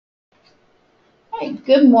Hi,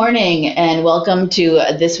 good morning, and welcome to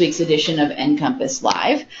this week's edition of NCompass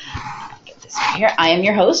Live. Get this right here. I am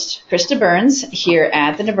your host, Krista Burns, here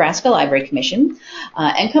at the Nebraska Library Commission.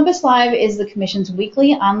 NCompass Live is the Commission's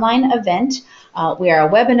weekly online event. We are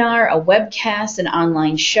a webinar, a webcast, an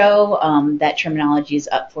online show. That terminology is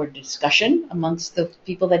up for discussion amongst the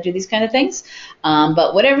people that do these kind of things.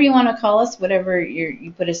 But whatever you want to call us, whatever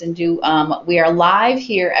you put us into, we are live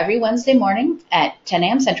here every Wednesday morning at 10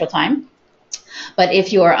 a.m. Central Time. But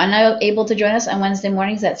if you are unable to join us on Wednesday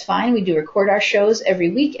mornings, that's fine. We do record our shows every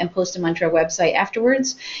week and post them onto our website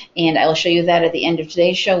afterwards. And I will show you that at the end of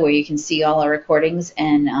today's show, where you can see all our recordings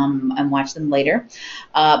and watch them later.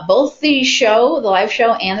 Both the live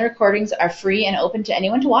show, and the recordings are free and open to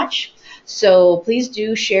anyone to watch. So please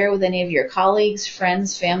do share with any of your colleagues,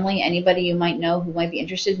 friends, family, anybody you might know who might be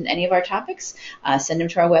interested in any of our topics. Send them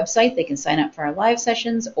to our website. They can sign up for our live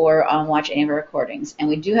sessions or watch any of our recordings. And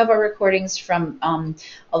we do have our recordings from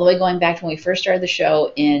all the way going back to when we first started the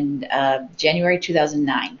show in January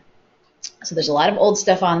 2009. So there's a lot of old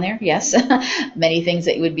stuff on there, yes. Many things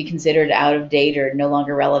that would be considered out of date or no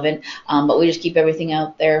longer relevant, but we just keep everything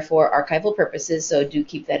out there for archival purposes, so do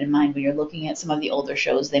keep that in mind when you're looking at some of the older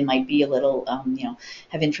shows. They might be a little,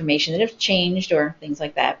 have information that have changed or things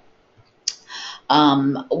like that.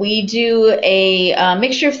 We do a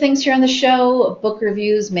mixture of things here on the show: book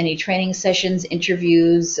reviews, many training sessions,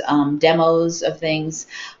 interviews, demos of things.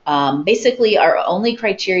 Basically, our only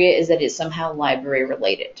criteria is that it's somehow library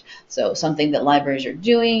related. So something that libraries are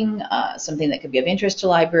doing, something that could be of interest to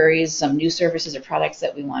libraries, some new services or products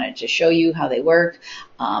that we wanted to show you how they work.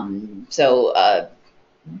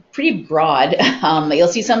 Pretty broad. You'll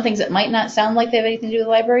see some things that might not sound like they have anything to do with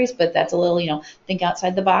libraries, but that's a little, think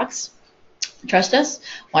outside the box. Trust us,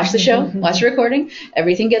 watch the show, watch the recording.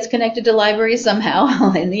 Everything gets connected to libraries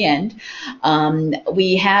somehow in the end.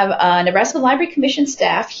 We have Nebraska Library Commission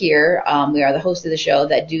staff here. We are the host of the show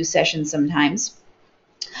that do sessions sometimes.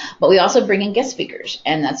 But we also bring in guest speakers,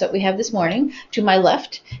 and that's what we have this morning. To my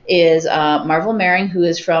left is Marvel Maring, who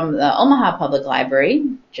is from the Omaha Public Library,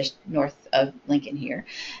 just north of Lincoln here.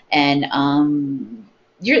 And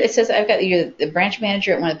it says you're the branch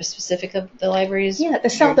manager at one of the specific of the libraries. Yeah, the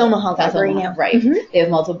South Omaha Library now. Right. They have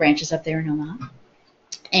multiple branches up there in Omaha.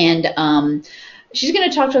 And she's going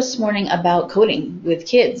to talk to us this morning about coding with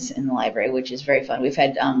kids in the library, which is very fun. We've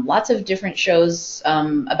had lots of different shows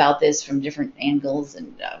about this from different angles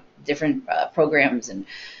and different programs and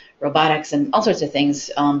robotics and all sorts of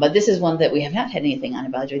things. But this is one that we have not had anything on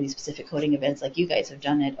about during these specific coding events like you guys have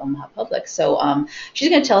done at Omaha Public. So she's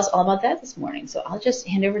going to tell us all about that this morning. So I'll just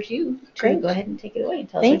hand over to you to go ahead and take it away and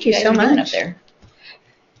tell us what you guys are doing up there.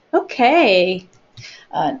 Okay.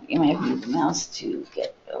 You might have to use the mouse to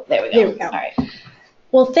get, there we go. There we go. All right.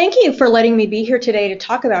 Well, thank you for letting me be here today to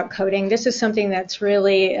talk about coding. This is something that's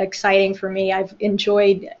really exciting for me. I've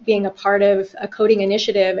enjoyed being a part of a coding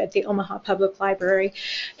initiative at the Omaha Public Library.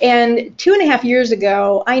 And 2.5 years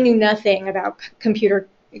ago, I knew nothing about computer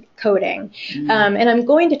coding. And I'm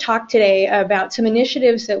going to talk today about some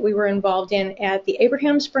initiatives that we were involved in at the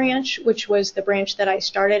Abrahams branch, which was the branch that I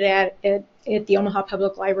started at the Omaha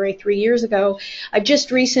Public Library 3 years ago. I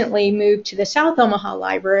just recently moved to the South Omaha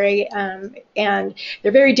Library, and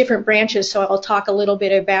they're very different branches, so I'll talk a little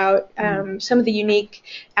bit about some of the unique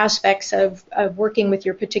aspects of working with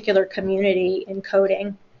your particular community in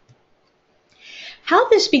coding. How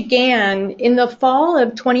this began, in the fall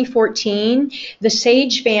of 2014, the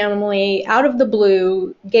Sage family, out of the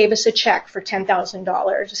blue, gave us a check for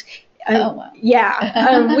 $10,000. Oh, wow.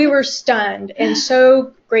 Yeah, we were stunned and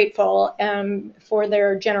so grateful for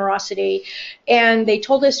their generosity. And they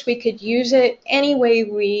told us we could use it any way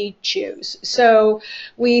we choose. So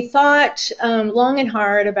we thought long and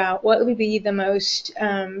hard about what would be the most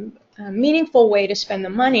meaningful way to spend the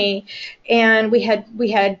money, and we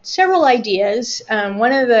had several ideas.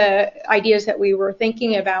 One of the ideas that we were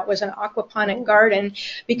thinking about was an aquaponic garden,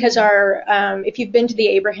 because our if you've been to the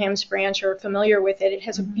Abrahams branch or are familiar with it, it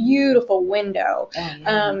has a beautiful window.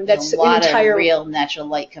 That's a lot an entire of real natural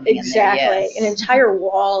light coming in there. Exactly, an entire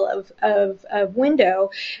wall of window,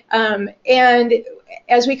 and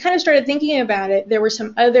as we kind of started thinking about it, there were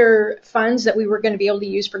some other funds that we were going to be able to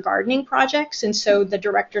use for gardening projects, and so the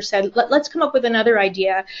director said, let's come up with another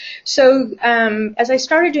idea. So as I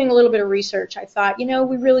started doing a little bit of research, I thought,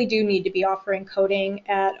 we really do need to be offering coding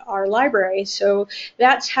at our library. So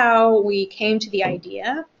that's how we came to the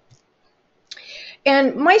idea.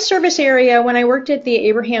 And my service area, when I worked at the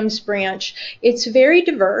Abrahams branch, it's very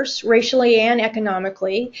diverse, racially and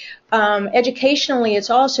economically. Educationally,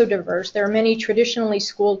 it's also diverse. There are many traditionally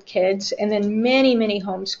schooled kids and then many, many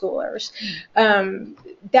homeschoolers.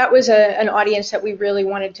 that was an audience that we really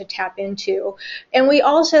wanted to tap into. And we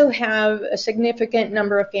also have a significant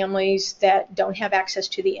number of families that don't have access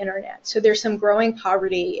to the internet. So there's some growing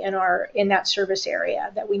poverty in that service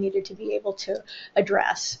area that we needed to be able to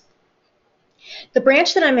address. The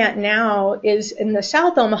branch that I'm at now is in the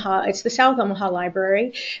South Omaha. It's the South Omaha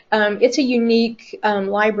Library. It's a unique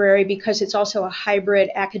library because it's also a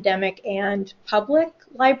hybrid academic and public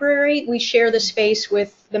library. We share the space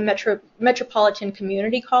with the Metropolitan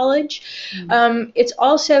Community College. It's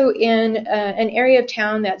also in an area of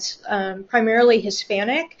town that's primarily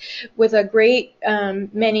Hispanic, with a great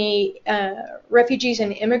many refugees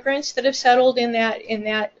and immigrants that have settled in that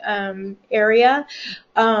area.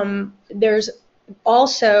 There's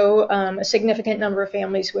also a significant number of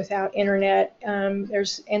families without internet.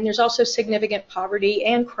 There's also significant poverty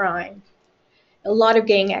and crime. A lot of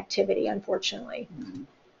gang activity, unfortunately.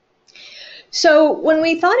 So when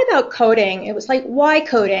we thought about coding, it was like, why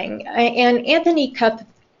coding? And Anthony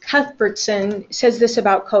Cuthbertson says this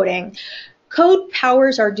about coding. Code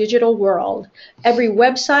powers our digital world. Every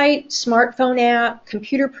website, smartphone app,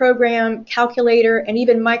 computer program, calculator, and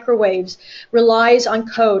even microwaves relies on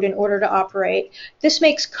code in order to operate. This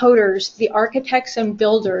makes coders the architects and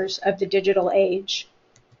builders of the digital age.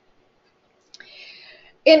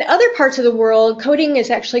 In other parts of the world, coding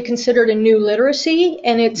is actually considered a new literacy,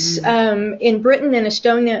 and it's in Britain and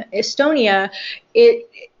Estonia,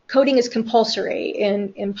 coding is compulsory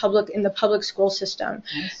in the public school system.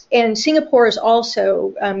 Nice. And Singapore is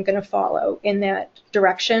also going to follow in that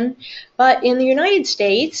direction. But in the United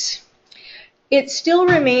States, it still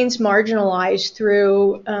remains marginalized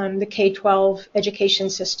through the K-12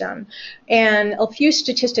 education system. And a few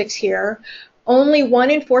statistics here. Only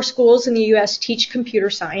 1 in 4 schools in the U.S. teach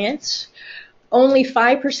computer science. Only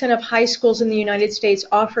 5% of high schools in the United States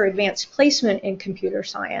offer advanced placement in computer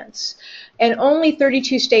science. And only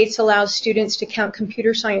 32 states allow students to count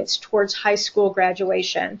computer science towards high school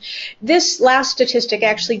graduation. This last statistic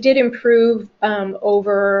actually did improve in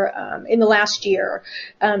the last year.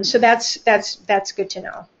 So that's good to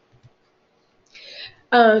know.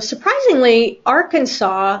 Surprisingly,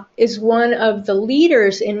 Arkansas is one of the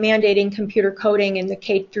leaders in mandating computer coding in the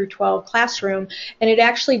K-12 classroom, and it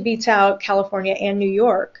actually beats out California and New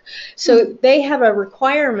York. So they have a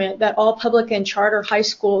requirement that all public and charter high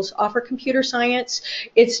schools offer computer science.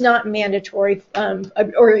 It's not mandatory,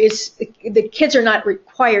 the kids are not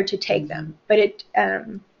required to take them, but it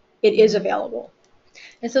is available.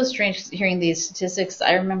 It's so strange hearing these statistics.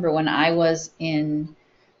 I remember when I was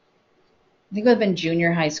I think it would have been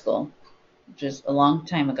junior high school, which is a long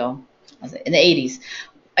time ago, in the 80s.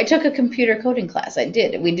 I took a computer coding class. I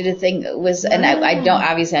did. We did a thing. It was, and I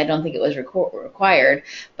don't think it was required,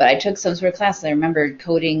 but I took some sort of class. And I remember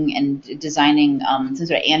coding and designing some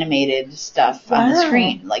sort of animated stuff on the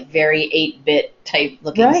screen, like very 8-bit type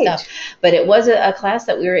looking stuff. But it was a class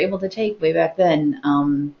that we were able to take way back then.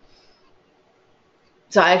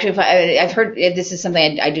 So actually, I've heard this is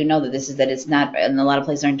something I do know that it's not, and a lot of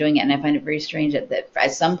places aren't doing it, and I find it very strange that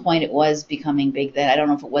at some point it was becoming big. That I don't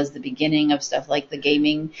know if it was the beginning of stuff like the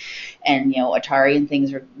gaming, and Atari and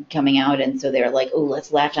things were coming out, and so they were like, oh,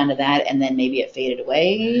 let's latch onto that, and then maybe it faded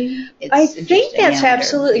away. I think that's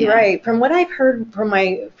absolutely right. From what I've heard from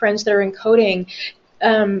my friends that are in coding,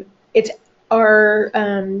 it's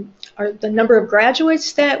the number of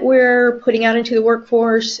graduates that we're putting out into the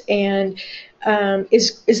workforce and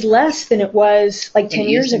is less than it was like 10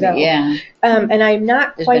 years ago. Yeah. And I'm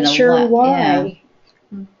not quite sure why.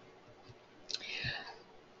 Yeah.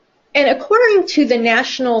 And according to the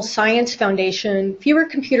National Science Foundation, fewer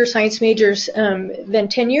computer science majors than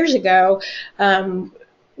 10 years ago,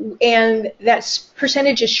 and that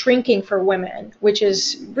percentage is shrinking for women, which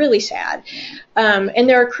is really sad. And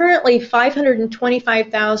there are currently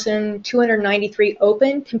 525,293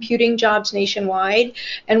 open computing jobs nationwide,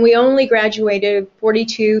 and we only graduated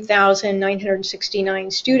 42,969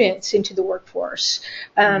 students into the workforce.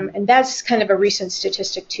 And that's kind of a recent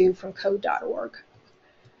statistic, too, from code.org.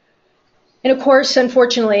 And of course,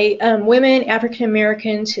 unfortunately, women, African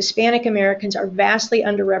Americans, Hispanic Americans are vastly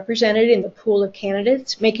underrepresented in the pool of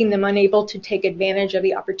candidates, making them unable to take advantage of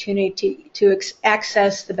the opportunity to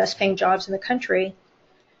access the best paying jobs in the country.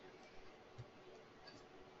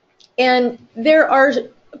 And there are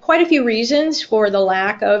quite a few reasons for the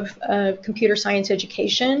lack of computer science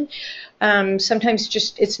education. Sometimes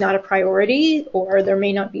just it's not a priority, or there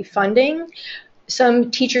may not be funding. Some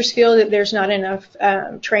teachers feel that there's not enough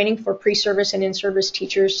training for pre-service and in-service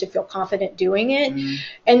teachers to feel confident doing it.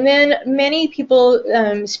 And then many people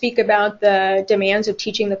speak about the demands of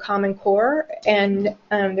teaching the Common Core, and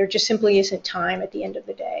there just simply isn't time at the end of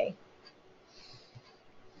the day.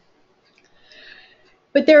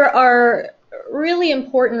 But there are really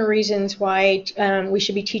important reasons why we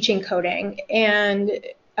should be teaching coding, and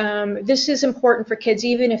this is important for kids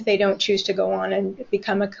even if they don't choose to go on and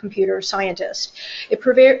become a computer scientist. It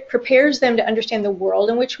prepares them to understand the world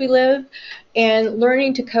in which we live, and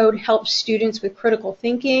learning to code helps students with critical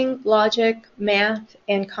thinking, logic, math,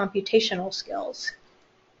 and computational skills.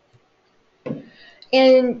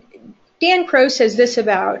 And Dan Crow says this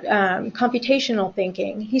about computational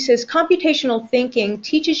thinking. He says, computational thinking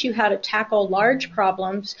teaches you how to tackle large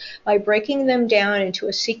problems by breaking them down into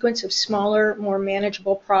a sequence of smaller, more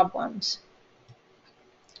manageable problems.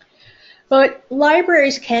 But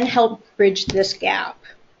libraries can help bridge this gap.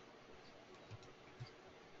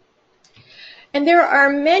 And there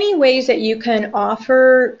are many ways that you can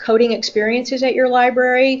offer coding experiences at your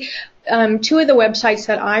library. Two of the websites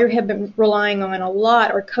that I have been relying on a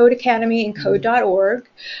lot are Code Academy and code.org.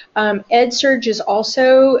 EdSurge is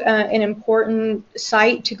also an important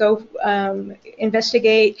site to go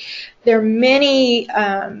investigate. There are many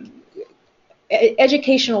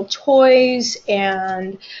educational toys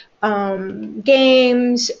and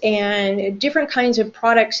games and different kinds of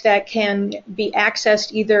products that can be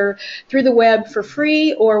accessed either through the web for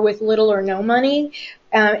free or with little or no money.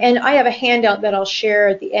 And I have a handout that I'll share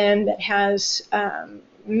at the end that has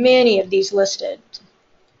many of these listed.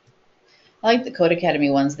 I like the Code Academy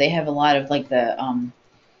ones. They have a lot of like the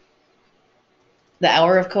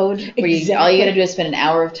hour of code, where Exactly. all you got to do is spend an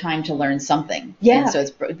hour of time to learn something. Yeah. And so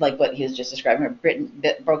it's like what he was just describing,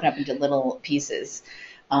 broken up into little pieces.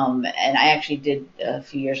 And I actually did a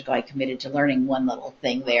few years ago. I committed to learning one little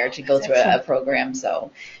thing there to go through a program.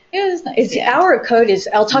 So it was nice. It's Hour of Code is.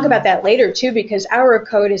 I'll talk about that later too, because Hour of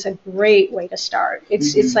Code is a great way to start.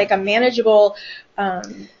 It's like a manageable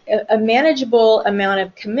amount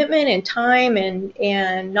of commitment and time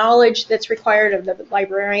and knowledge that's required of the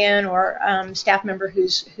librarian or staff member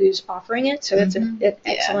who's offering it. So it's an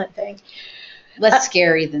excellent thing. Less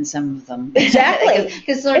scary than some of them. Exactly.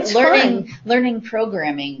 Because learning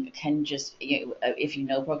programming can just, if you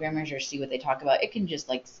know programmers or see what they talk about, it can just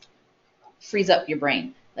like freeze up your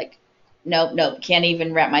brain. Like, nope, can't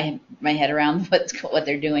even wrap my head around what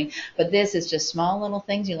they're doing. But this is just small little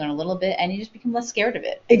things. You learn a little bit, and you just become less scared of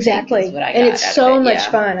it. Exactly. And it's so much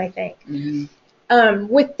fun, I think. Mm-hmm.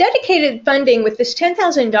 With dedicated funding, with this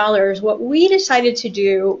 $10,000, what we decided to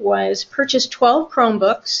do was purchase 12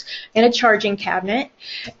 Chromebooks and a charging cabinet.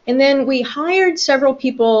 And then we hired several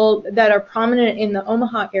people that are prominent in the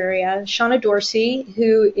Omaha area. Shauna Dorsey,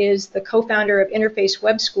 who is the co-founder of Interface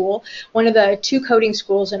Web School, one of the 2 coding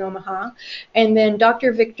schools in Omaha. And then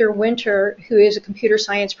Dr. Victor Winter, who is a computer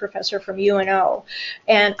science professor from UNO.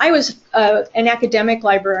 And I was an academic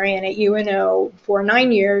librarian at UNO for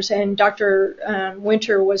 9 years, and Dr.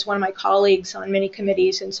 Winter was one of my colleagues on many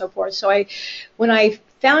committees and so forth. So when I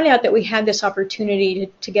found out that we had this opportunity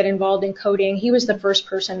to get involved in coding, he was the first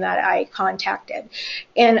person that I contacted.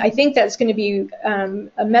 And I think that's going to be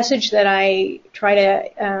a message that I try to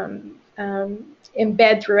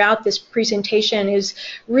embed throughout this presentation, is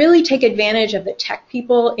really take advantage of the tech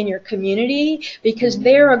people in your community, because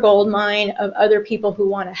they're a gold mine of other people who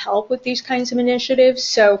want to help with these kinds of initiatives.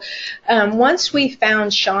 So once we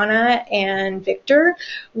found Shauna and Victor,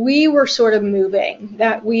 we were sort of moving.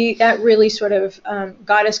 That really sort of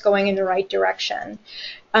got us going in the right direction.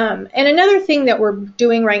 And another thing that we're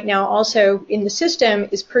doing right now also in the system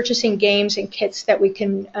is purchasing games and kits that we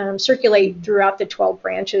can circulate throughout the 12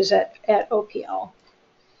 branches at OPL.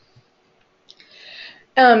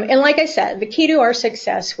 And like I said, the key to our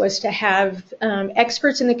success was to have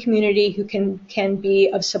experts in the community who can be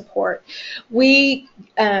of support. We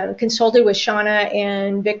consulted with Shauna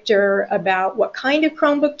and Victor about what kind of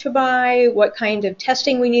Chromebook to buy, what kind of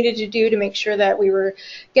testing we needed to do to make sure that we were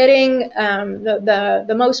getting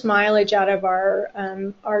the most mileage out of our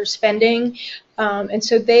spending. And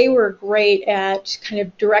so they were great at kind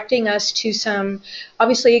of directing us to some,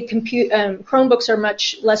 obviously Chromebooks are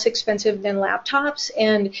much less expensive than laptops,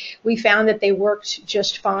 and we found that they worked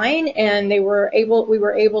just fine, and we were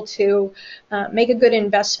able to make a good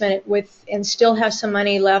investment with, and still have some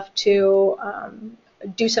money left to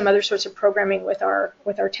do some other sorts of programming with our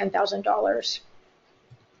 $10,000.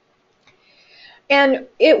 And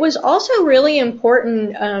it was also really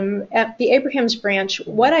important at the Abrahams branch.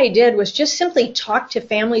 What I did was just simply talk to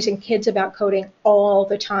families and kids about coding all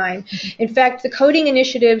the time. In fact, the coding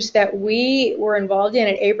initiatives that we were involved in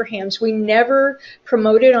at Abrahams, we never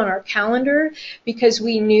promoted on our calendar, because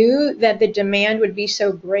we knew that the demand would be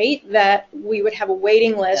so great that we would have a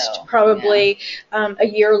waiting list probably a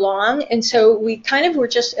year long. And so we kind of were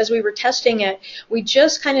just, as we were testing it, we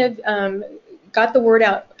just kind of got the word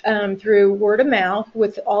out through word of mouth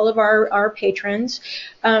with all of our patrons.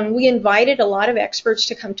 We invited a lot of experts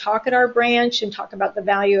to come talk at our branch and talk about the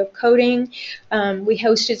value of coding. We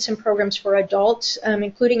hosted some programs for adults,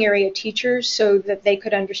 including area teachers, so that they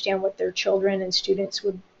could understand what their children and students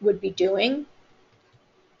would be doing.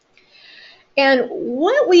 And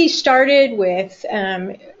what we started with,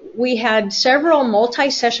 we had several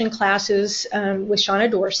multi-session classes with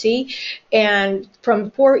Shauna Dorsey, and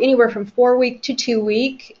anywhere from 4 week to 2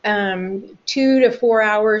 week, 2 to 4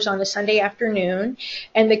 hours on a Sunday afternoon.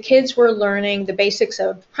 And the kids were learning the basics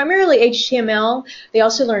of primarily HTML. They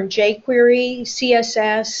also learned jQuery,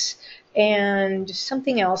 CSS, and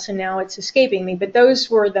something else, and now it's escaping me, but those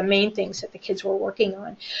were the main things that the kids were working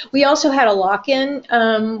on. We also had a lock-in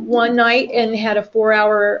one night and had a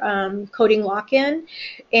 4-hour coding lock-in,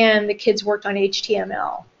 and the kids worked on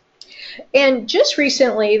HTML. And just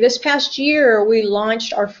recently, this past year, we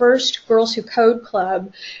launched our first Girls Who Code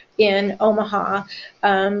Club in Omaha.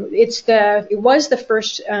 It was the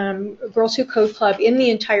first Girls Who Code Club in the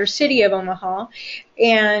entire city of Omaha,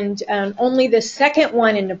 and only the second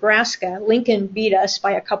one in Nebraska. Lincoln beat us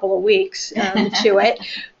by a couple of weeks to it,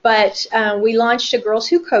 but we launched a Girls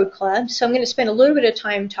Who Code Club, so I'm going to spend a little bit of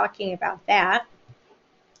time talking about that.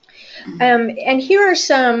 And here are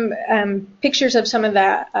some pictures of some of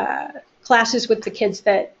the classes with the kids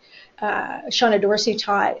that Shauna Dorsey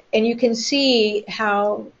taught, and you can see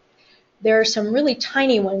how there are some really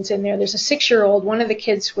tiny ones in there. There's a 6-year-old, one of the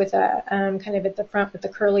kids with a kind of at the front with the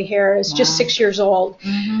curly hair is just 6 years old.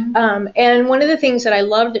 Mm-hmm. And one of the things that I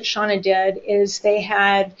loved that Shauna did is they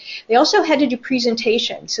also had to do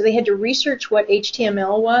presentations. So they had to research what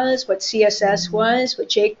HTML was, what CSS mm-hmm. was, what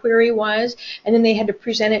jQuery was, and then they had to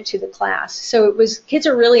present it to the class. So kids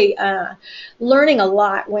are really learning a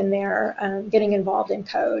lot when they're getting involved in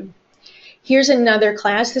code. Here's another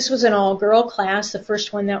class. This was an all-girl class, the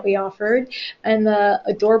first one that we offered. And the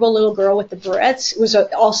adorable little girl with the barrettes was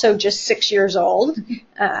also just 6 years old.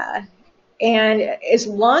 And as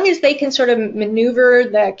long as they can sort of maneuver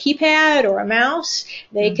the keypad or a mouse,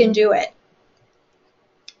 they can do it.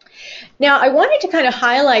 Now, I wanted to kind of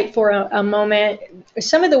highlight for a moment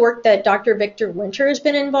some of the work that Dr. Victor Winter has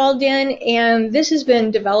been involved in, and this has been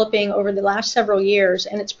developing over the last several years,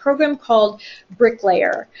 and it's a program called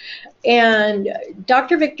Bricklayer. And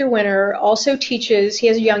Dr. Victor Winter also teaches, he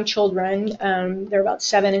has young children, they're about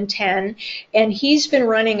 7 and 10, and he's been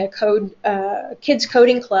running a kids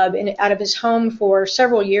coding club out of his home for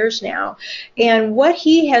several years now. And what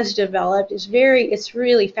he has developed is it's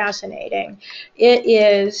really fascinating. It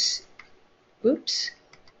is, oops,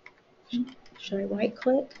 should I right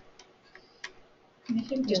click?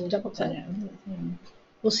 Just double click.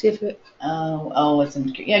 We'll see if it, it's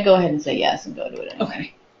in, yeah, go ahead and say yes and go to it anyway.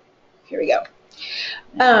 Okay. Here we go.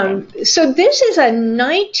 So this is a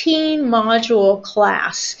 19-module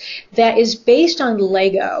class that is based on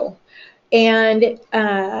Lego. And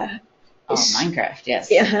Minecraft,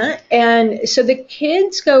 yes. And so the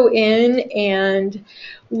kids go in and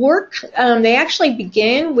work. They actually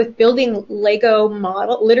begin with building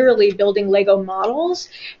literally building Lego models,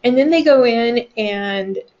 and then they go in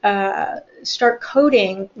and start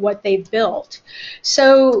coding what they've built.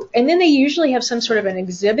 So, and then they usually have some sort of an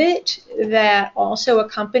exhibit that also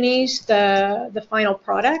accompanies the final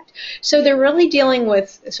product. So they're really dealing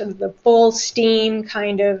with sort of the full STEAM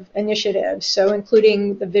kind of initiatives, so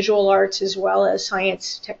including the visual arts as well as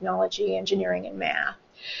science, technology, engineering, and math.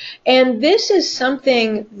 And this is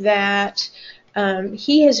something that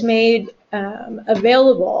he has made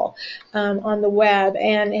available on the web,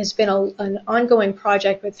 and has been an ongoing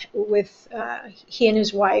project with he and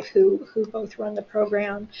his wife who both run the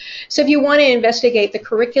program. So if you want to investigate the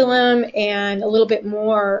curriculum and a little bit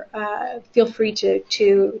more, feel free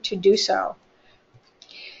to do so.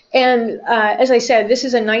 And as I said, this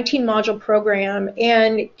is a 19-module program,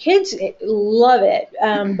 and kids love it.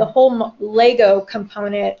 The whole Lego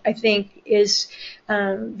component, I think, is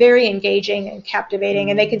very engaging and captivating,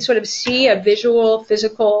 and they can sort of see a visual,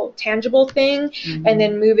 physical, tangible thing, and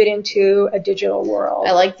then move it into a digital world.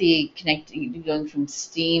 I like the going from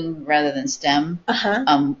STEAM rather than STEM.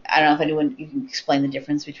 I don't know if you can explain the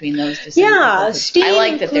difference between those. Yeah, STEAM. I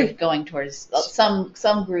like that they're going towards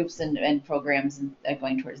some groups and programs are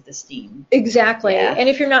going towards the STEAM. Exactly. Yeah. And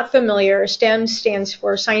if you're not familiar, STEM stands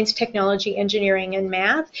for science, technology, engineering, and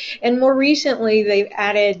math. And more recently, they've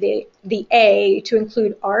added the A to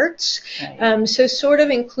include arts. Right. So sort of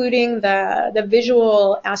including the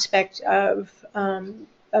visual aspect of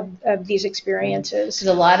of these experiences. Because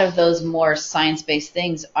a lot of those more science-based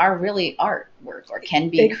things are really artwork, or can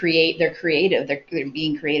be they're creative. They're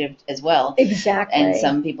being creative as well. Exactly. And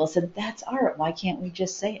some people said, that's art. Why can't we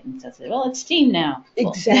just say it? And so I said, well, it's STEAM now.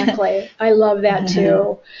 Exactly. I love that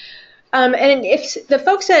too. And if the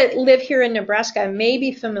folks that live here in Nebraska may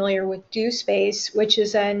be familiar with DoSpace, which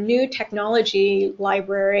is a new technology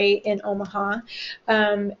library in Omaha,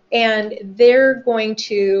 and they're going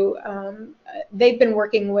to, they've been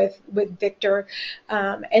working with Victor,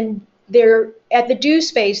 and they're at the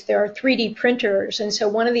DoSpace, there are 3D printers, and so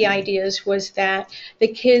one of the ideas was that the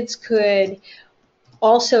kids could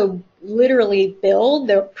also literally build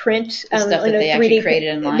the print stuff that they actually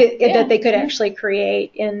created online. That they could actually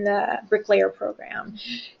create in the bricklayer program.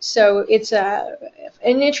 So it's an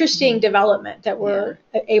interesting development that we're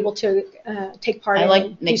able to take part in. I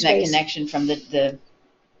like making that connection from the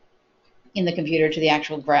in the computer to the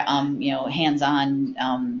actual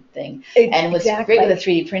hands-on thing. And what's great with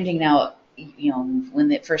the 3D printing now,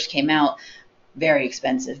 when it first came out, very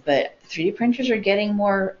expensive, but 3D printers are getting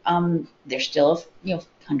more, they're still,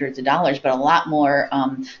 hundreds of dollars, but a lot more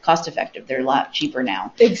cost effective. They're a lot cheaper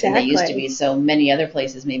now than they used to be. So many other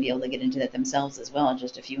places may be able to get into that themselves as well,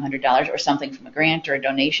 just a few $100s or something from a grant or a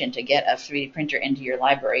donation to get a 3D printer into your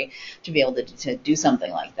library to be able to do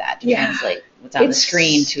something like that, to translate what's on the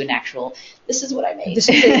screen to an actual, this is what I made.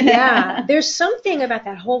 There's something about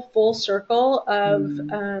that whole full circle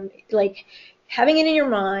of having it in your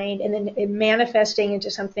mind and then it manifesting into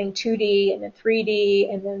something 2D and then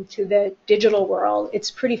 3D and then to the digital world. It's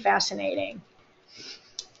pretty fascinating.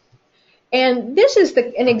 And this is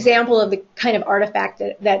an example of the kind of artifact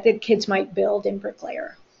that the kids might build in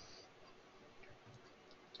bricklayer.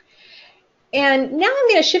 And now I'm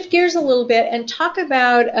going to shift gears a little bit and talk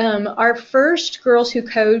about our first Girls Who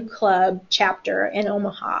Code Club chapter in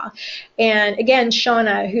Omaha. And again,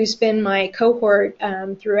 Shauna, who's been my cohort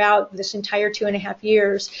throughout this entire 2.5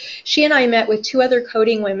 years, she and I met with 2 other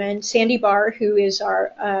coding women, Sandy Barr, who is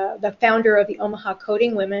the founder of the Omaha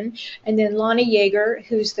Coding Women, and then Lana Yeager,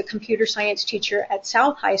 who's the computer science teacher at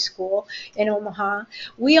South High School in Omaha.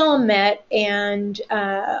 We all met and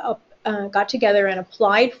got together and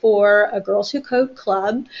applied for a Girls Who Code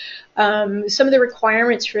Club. Some of the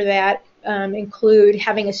requirements for that include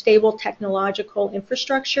having a stable technological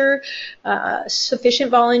infrastructure, sufficient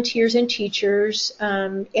volunteers and teachers,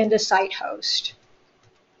 and a site host.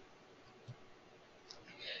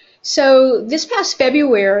 So this past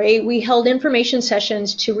February, we held information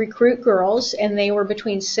sessions to recruit girls, and they were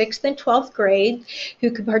between 6th and 12th grade who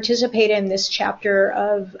could participate in this chapter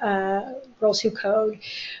of Girls Who Code.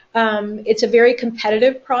 It's a very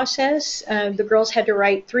competitive process. The girls had to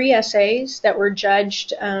write 3 essays that were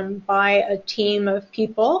judged by a team of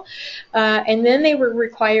people, and then they were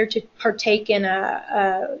required to partake in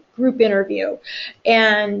a group interview.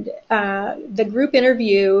 And the group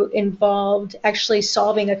interview involved actually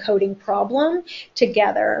solving a coding problem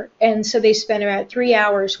together. And so they spent about 3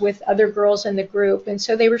 hours with other girls in the group. And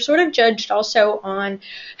so they were sort of judged also on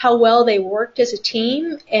how well they worked as a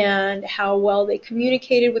team and how well they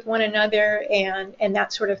communicated with one another and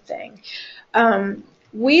that sort of thing.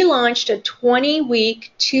 We launched a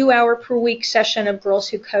 20-week, 2-hour-per-week session of Girls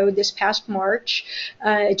Who Code this past March.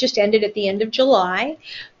 It just ended at the end of July.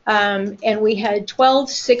 And we had 12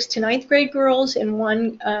 6th to 9th grade girls in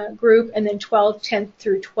one group, and then 12 10th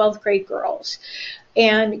through 12th grade girls.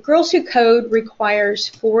 And Girls Who Code requires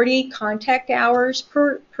 40 contact hours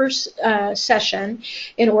per session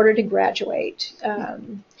in order to graduate.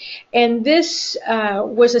 And this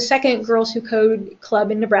was the second Girls Who Code club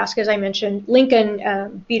in Nebraska, as I mentioned.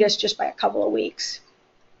 Lincoln beat us just by a couple of weeks.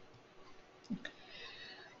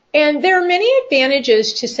 And there are many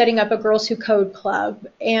advantages to setting up a Girls Who Code club,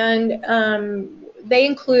 and they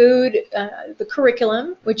include the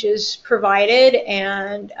curriculum, which is provided,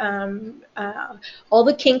 and all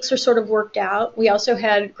the kinks are sort of worked out. We also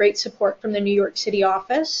had great support from the New York City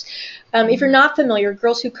office. If you're not familiar,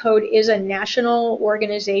 Girls Who Code is a national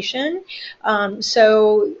organization,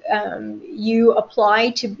 so you apply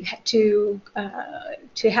to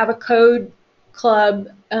have a code club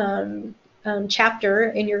chapter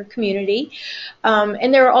in your community.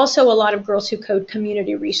 And there are also a lot of Girls Who Code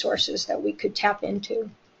community resources that we could tap into.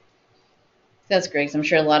 That's great, because I'm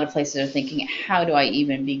sure a lot of places are thinking, how do I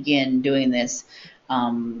even begin doing this?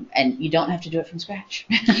 And you don't have to do it from scratch.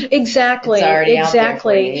 Exactly. It's already out there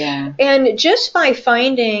for you, yeah. And just by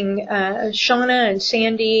finding Shauna and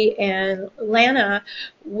Sandy and Lana,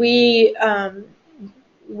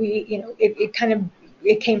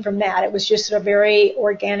 it came from that. It was just a very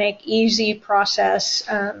organic, easy process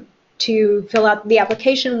to fill out the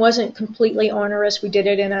application wasn't completely onerous. We did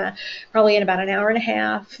it probably in about an hour and a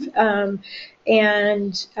half.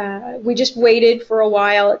 We just waited for a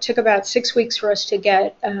while. It took about 6 weeks for us to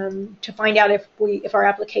get to find out if our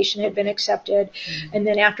application had been accepted. Mm-hmm. And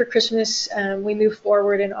then after Christmas, we moved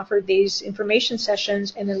forward and offered these information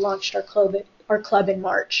sessions, and then launched our club in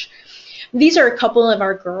March. These are a couple of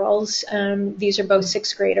our girls. These are both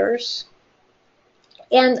sixth graders.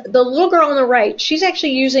 And the little girl on the right, she's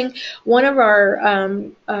actually using one of our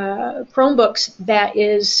Chromebooks that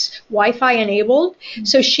is Wi-Fi enabled,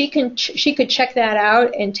 so she could check that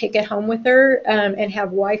out and take it home with her and have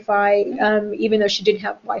Wi-Fi, even though she didn't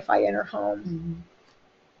have Wi-Fi in her home. Mm-hmm.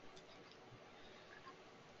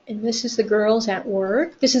 And this is the girls at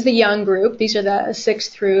work. This is the young group. These are the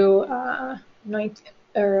 6th through 8th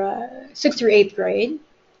grade.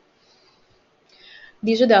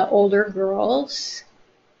 These are the older girls.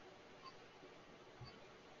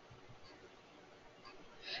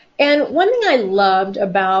 And one thing I loved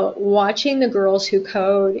about watching the girls who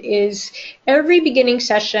code is every beginning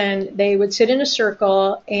session they would sit in a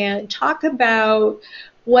circle and talk about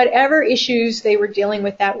whatever issues they were dealing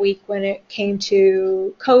with that week when it came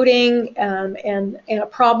to coding and a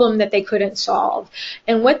problem that they couldn't solve.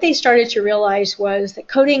 And what they started to realize was that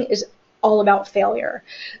coding is all about failure,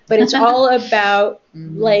 but it's all about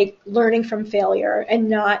like learning from failure and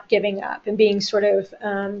not giving up and being sort of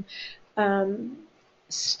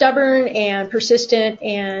stubborn and persistent,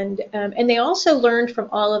 and they also learned from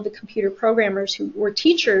all of the computer programmers who were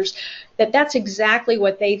teachers that that's exactly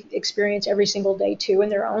what they experience every single day too in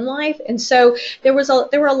their own life. And so there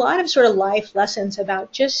were a lot of sort of life lessons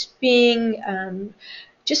about just being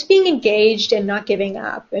engaged and not giving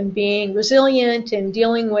up, and being resilient and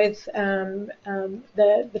dealing with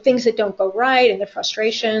the things that don't go right and the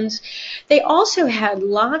frustrations. They also had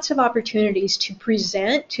lots of opportunities to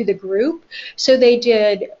present to the group. So they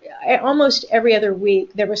did almost every other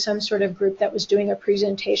week. There was some sort of group that was doing a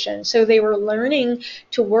presentation. So they were learning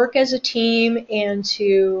to work as a team and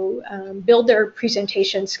to build their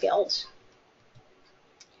presentation skills.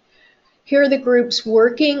 Here are the groups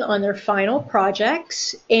working on their final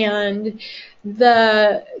projects, and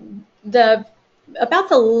about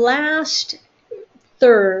the last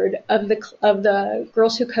third of the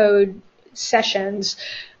Girls Who Code sessions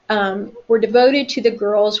were devoted to the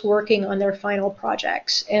girls working on their final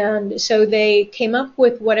projects. And so they came up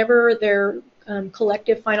with whatever their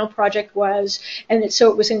collective final project was, and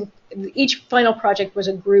so it was each final project was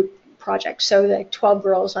a group project, so like 12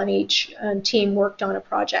 girls on each team worked on a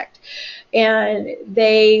project, and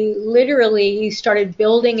they literally started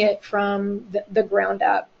building it from the ground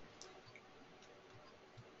up.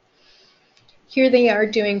 Here they are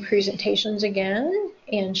doing presentations again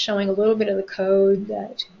and showing a little bit of the code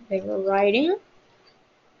that they were writing.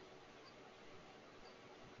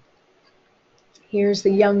 Here's the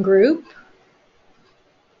young group.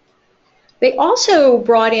 They also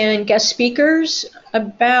brought in guest speakers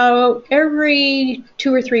about every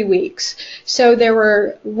 2 or 3 weeks. So there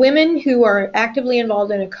were women who are actively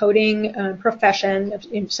involved in a coding profession,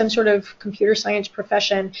 in some sort of computer science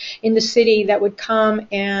profession in the city, that would come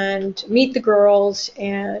and meet the girls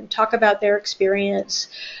and talk about their experience.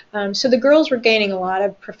 So the girls were gaining a lot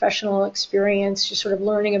of professional experience, just sort of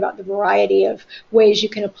learning about the variety of ways you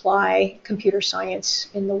can apply computer science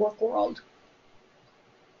in the work world.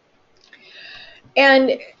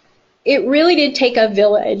 And it really did take a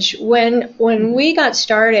village. When we got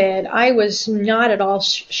started, I was not at all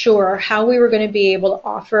sure how we were going to be able to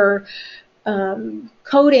offer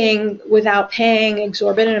coding without paying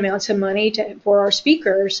exorbitant amounts of money for our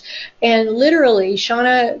speakers. And literally,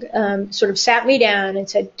 Shauna sort of sat me down and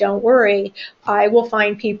said, "Don't worry, I will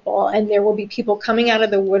find people, and there will be people coming out of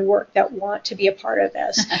the woodwork that want to be a part of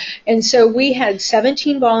this." And so we had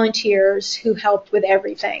 17 volunteers who helped with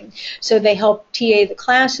everything. So they helped TA the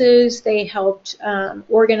classes, they helped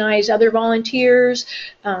organize other volunteers,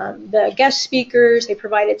 the guest speakers, they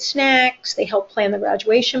provided snacks, they helped plan the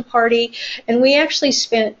graduation party, and we actually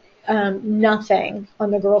spent nothing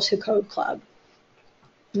on the Girls Who Code Club.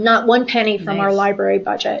 Not one penny from our library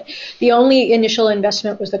budget. The only initial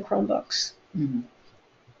investment was the Chromebooks. Mm-hmm.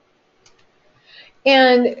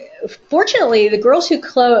 And fortunately, the Girls Who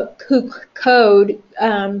Code,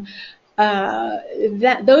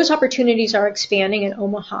 those opportunities are expanding in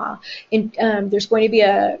Omaha. There's going to be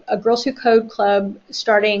a Girls Who Code Club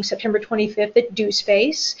starting September 25th at Dew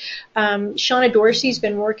Space. Shauna Dorsey's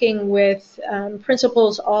been working with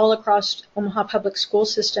principals all across Omaha Public School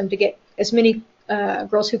System to get as many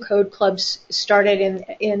Girls Who Code clubs started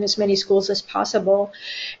in as many schools as possible.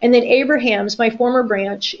 And then Abraham's, my former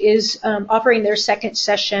branch, is offering their second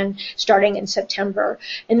session starting in September.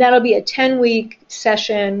 And that'll be a 10-week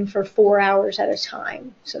session for 4 hours at a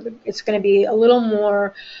time. So it's going to be a little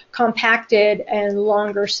more compacted and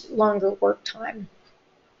longer work time.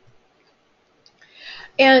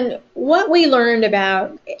 And what we learned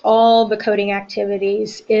about all the coding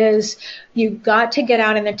activities is you've got to get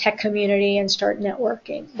out in the tech community and start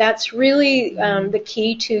networking. That's really the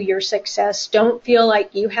key to your success. Don't feel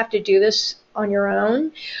like you have to do this on your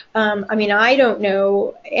own. I mean, I don't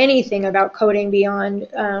know anything about coding beyond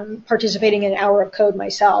participating in an hour of code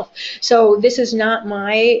myself. So this is not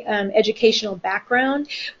my educational background,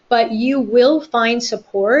 but you will find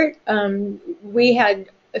support. We had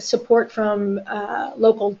support from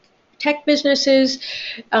local tech businesses.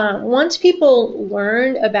 Once people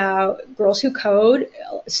learn about Girls Who Code,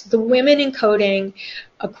 the women in coding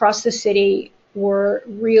across the city were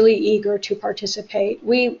really eager to participate.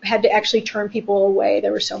 We had to actually turn people away.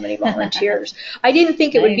 There were so many volunteers. I didn't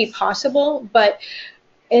think it would be possible, but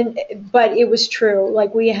it was true.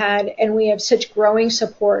 Like we have such growing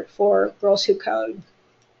support for Girls Who Code.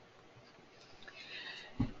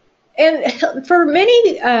 And for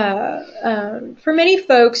many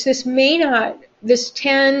folks, this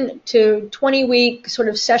 10 to 20 week sort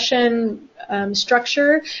of session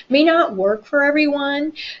structure may not work for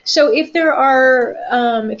everyone. So if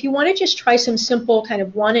if you want to just try some simple kind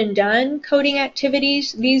of one and done coding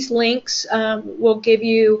activities, these links will give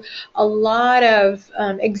you a lot of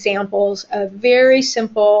examples of very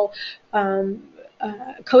simple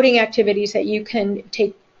coding activities that you can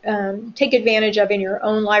take advantage of in your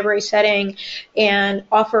own library setting and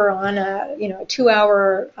offer on a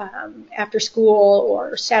 2-hour after school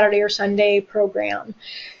or Saturday or Sunday program.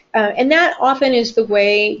 And that often is the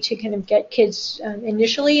way to kind of get kids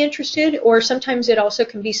initially interested, or sometimes it also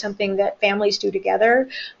can be something that families do together,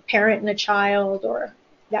 a parent and a child or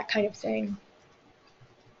that kind of thing.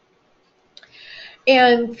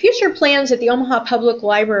 And future plans at the Omaha Public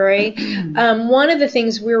Library, one of the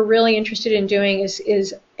things we're really interested in doing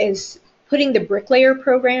is putting the bricklayer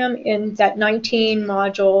program in that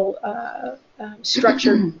 19-module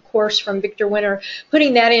structured course from Victor Winter,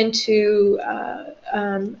 putting that into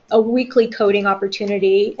a weekly coding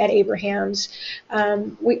opportunity at Abraham's.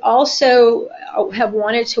 We also have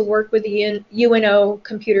wanted to work with the UNO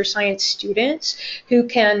computer science students who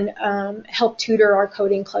can help tutor our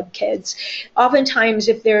coding club kids. Oftentimes,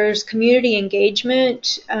 if there's community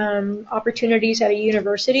engagement opportunities at a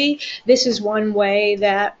university, this is one way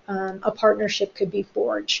that a partnership could be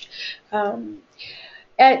forged.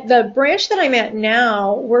 At the branch that I'm at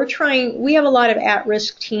now, we have a lot of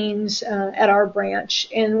at-risk teens at our branch,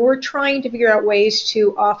 and we're trying to figure out ways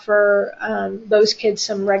to offer those kids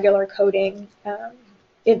some regular coding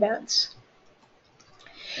events.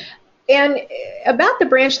 And about the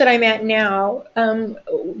branch that I'm at now,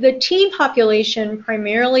 the teen population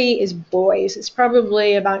primarily is boys. It's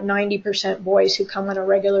probably about 90% boys who come on a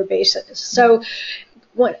regular basis. So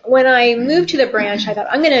when I moved to the branch, I thought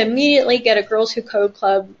I'm going to immediately get a Girls Who Code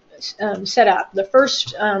club set up. The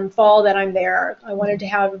first fall that I'm there, I wanted to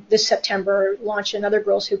have this September launch another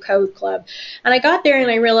Girls Who Code club. And I got there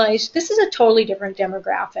and I realized this is a totally different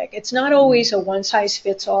demographic. It's not always a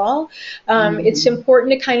one-size-fits-all. It's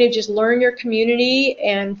important to kind of just learn your community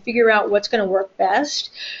and figure out what's going to work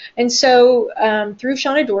best. And so through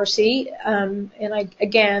Shauna Dorsey,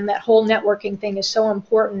 again, that whole networking thing is so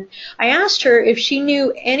important, I asked her if she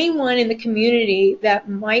knew anyone in the community that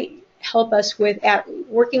might help us with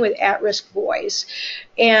working with at-risk boys.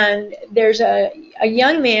 And there's a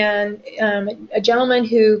young man, a gentleman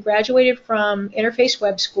who graduated from Interface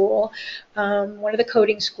Web School, one of the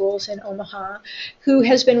coding schools in Omaha, who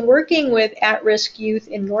has been working with at-risk youth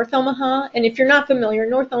in North Omaha. And if you're not familiar,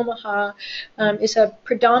 North Omaha is a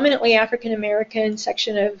predominantly African-American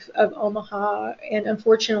section of Omaha, and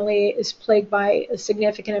unfortunately is plagued by a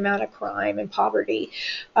significant amount of crime and poverty.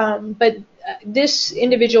 But this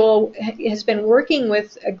individual has been working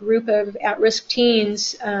with a group of at-risk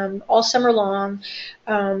teens all summer long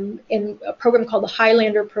in a program called the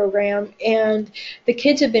Highlander program, and the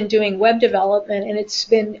kids have been doing web development, and it's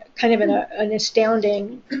been kind of an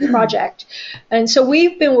astounding project. And so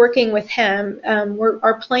we've been working with him.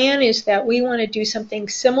 Our plan is that we want to do something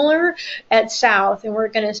similar at South, and we're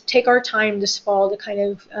going to take our time this fall to kind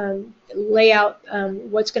of lay out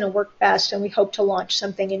what's going to work best, and we hope to launch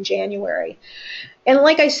something in January. And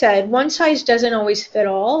like I said, one size doesn't always fit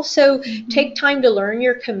all, so take time to learn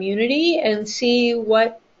your community and see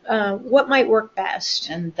what what might work best.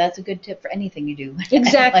 And that's a good tip for anything you do.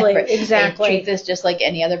 Exactly, like exactly. Treat this just like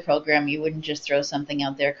any other program. You wouldn't just throw something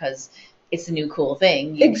out there because it's a new cool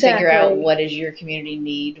thing. You Exactly. figure out what does your community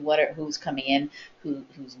need, who's coming in,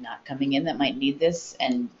 who's not coming in that might need this,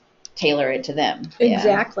 and tailor it to them.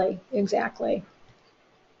 Exactly, exactly.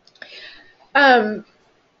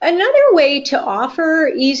 Another way to offer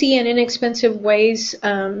easy and inexpensive ways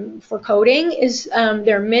for coding is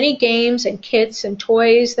there are many games and kits and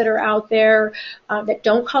toys that are out there that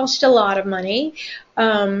don't cost a lot of money.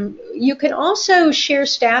 You can also share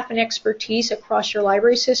staff and expertise across your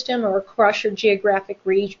library system or across your geographic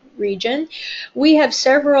region. We have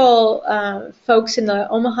several folks in the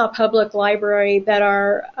Omaha Public Library that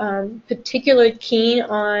are particularly keen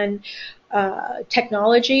on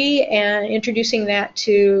technology and introducing that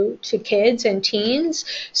to kids and teens.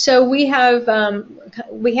 So we had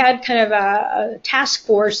kind of a task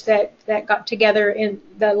force that got together in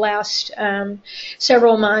the last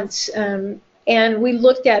several months. And we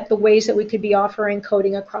looked at the ways that we could be offering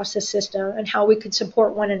coding across the system and how we could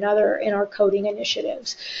support one another in our coding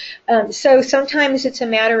initiatives. So sometimes it's a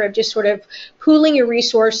matter of just sort of pooling your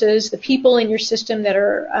resources, the people in your system that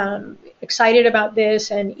are excited about this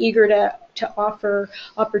and eager to offer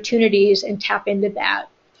opportunities and tap into that.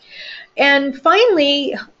 And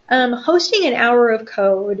finally, hosting an hour of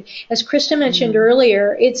code, as Krista mentioned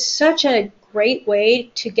earlier, it's such a great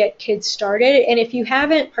way to get kids started. And if you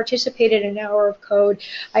haven't participated in an hour of code,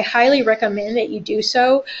 I highly recommend that you do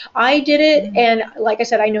so. I did it, and like I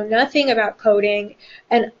said, I know nothing about coding,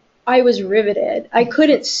 and I was riveted. I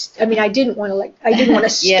didn't want to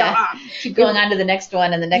stop. Yeah. Keep going on to the next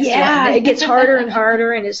one and the next one. Yeah, it gets harder and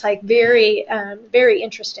harder, and it's like very, very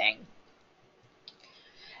interesting.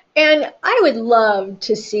 And I would love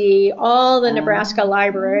to see all the Nebraska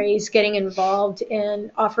libraries getting involved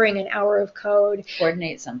in offering an hour of code.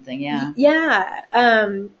 Coordinate something, yeah. Yeah.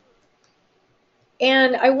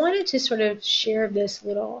 And I wanted to sort of share this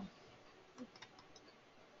little...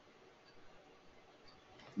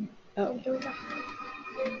 Oh, here we go.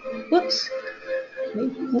 Whoops.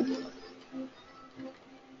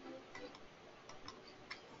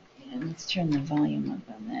 And let's turn the volume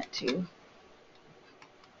up on that too.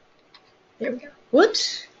 There we go.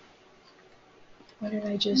 Whoops. What did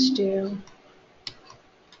I just do?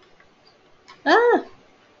 Ah!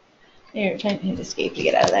 Here, try to hit escape to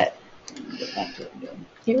get out of that. Get back to it.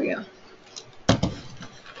 Here we go.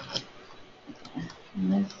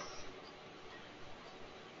 Let's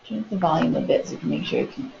turn up the volume a bit so you can make sure you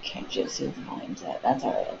can catch it. See what the volume's at. That's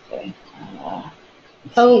all right. Okay.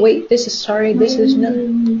 Oh wait, this is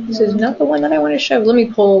not the one that I want to show. Let me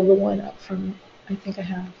pull the one up from. I think I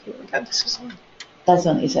have. Here we go. This is one. That's the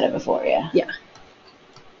one that you set up before, yeah. Yeah.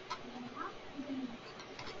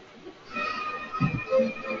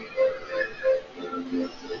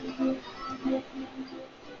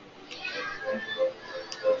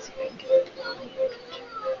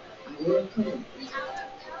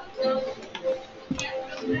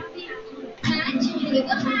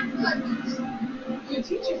 Your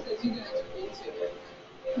teacher says you guys are into it.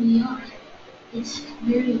 We are. It's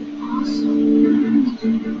very awesome.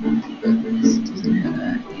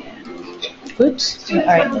 Oops. All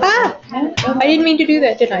right. Ah! I didn't mean to do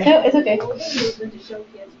that, did I? No, it's okay. To show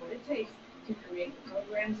kids what it takes to create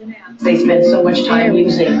programs and apps they spend so much time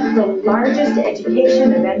using. The largest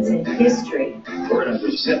education events in history.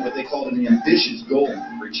 Organizers set what they called an ambitious goal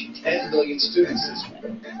of reaching 10 million students this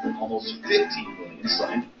year. Almost 15 million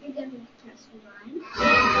signed. You're gonna press rewind.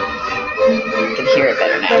 You can hear it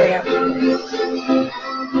better now. There we go. This is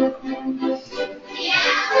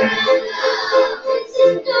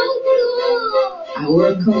so cool. Hour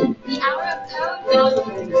of code. The hour of code.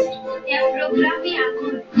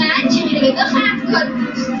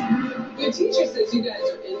 Your teacher says you guys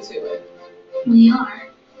are into it. We are.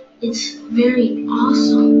 It's very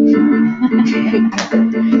awesome.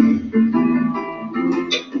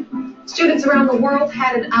 Students around the world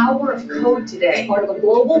had an hour of code today, part of a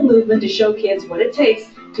global movement to show kids what it takes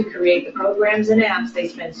to create the programs and apps they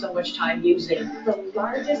spend so much time using. The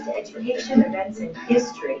largest education events in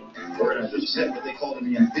history. Organizers set what they called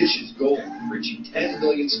an ambitious goal of reaching 10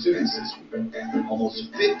 million students this year.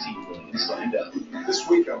 Almost 15 million signed up. This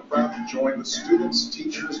week, I'm proud to join with students,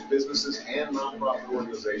 teachers, businesses, and nonprofit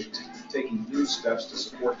organizations taking new steps to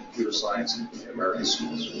support computer science in American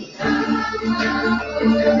schools.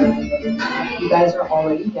 You guys are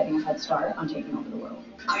already getting a head start on taking over the world.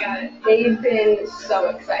 I got it. They've been so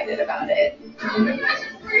excited about it.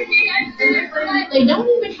 They don't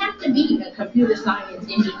even have to be a computer science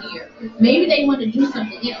engineer. Maybe they want to do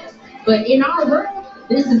something else. But in our world,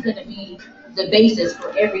 this is going to be the basis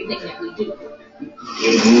for everything that we do.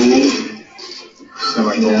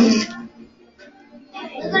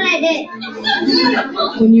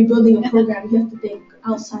 When you're building a program, you have to think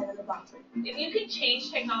outside of the box. If you can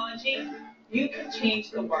change technology, you can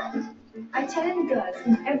change the world. I challenge girls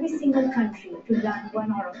in every single country to learn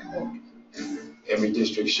 1 hour of code. Every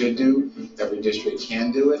district should do, every district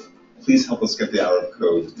can do it. Please help us get the hour of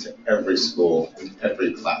code to every school, and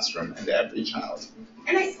every classroom, and every child.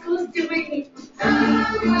 And I schools doing it.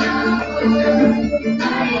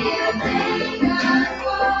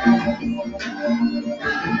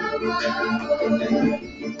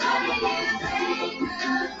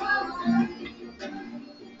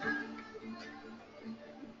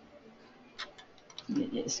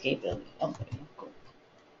 Escape it. Oh, cool.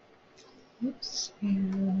 Oops.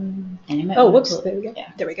 Whoops. There we go.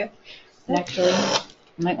 Yeah. There we go. And actually, I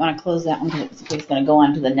might want to close that one because it's going to go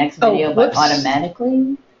on to the next video, but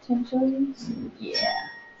automatically, potentially. Yeah.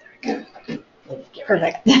 There we go.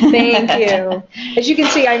 Perfect. Thank you. As you can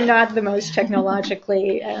see, I'm not the most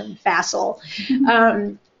technologically facile.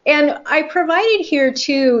 And I provided here,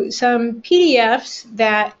 too, some PDFs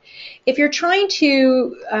that if you're trying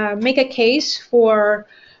to make a case for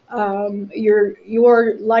your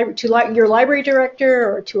library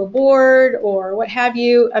director or to a board or what have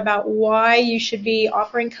you about why you should be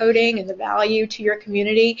offering coding and the value to your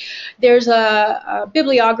community, there's a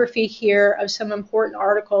bibliography here of some important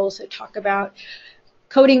articles that talk about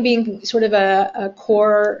coding being sort of a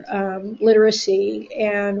core literacy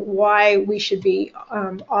and why we should be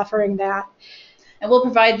offering that. And we'll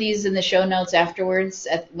provide these in the show notes afterwards.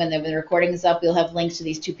 When the recording is up, we'll have links to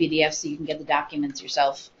these 2 PDFs so you can get the documents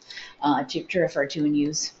yourself to refer to and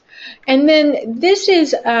use. And then this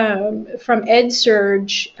is from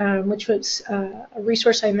EdSurge, which was a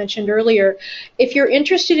resource I mentioned earlier. If you're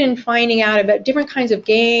interested in finding out about different kinds of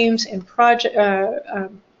games and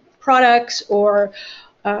products or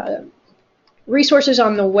resources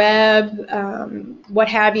on the web, what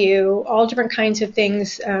have you, all different kinds of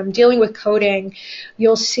things dealing with coding,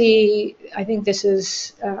 you'll see, I think this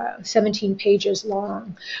is 17 pages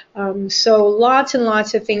long. So lots and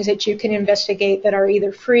lots of things that you can investigate that are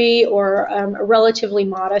either free or a relatively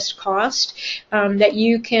modest cost that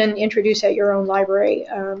you can introduce at your own library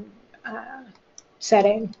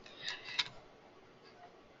setting.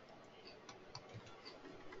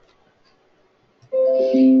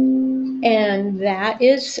 And that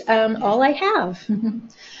is all I have.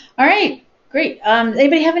 All right, great.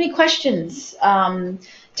 Anybody have any questions?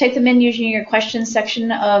 Type them in using your questions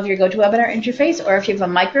section of your GoToWebinar interface, or if you have a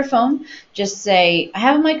microphone, just say, I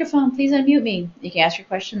have a microphone, please unmute me. You can ask your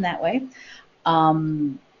question that way.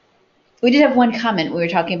 We did have one comment. We were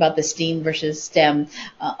talking about the STEAM versus STEM.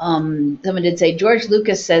 Someone did say, George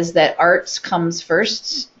Lucas says that arts come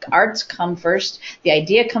first. The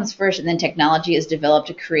idea comes first, and then technology is developed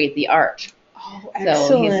to create the art. Oh, excellent.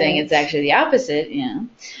 So he's saying it's actually the opposite.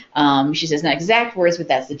 She says not exact words, but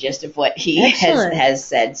that's the gist of what he has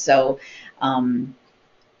said. So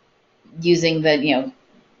using the,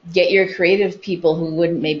 get your creative people who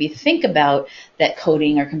wouldn't maybe think about that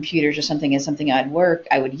coding or computers or something is something I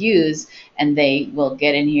would use, and they will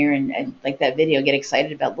get in here and like that video, get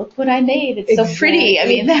excited about, look what I made. It's so pretty. I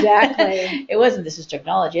mean, exactly. It wasn't, this is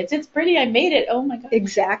technology. It's pretty. I made it. Oh my God.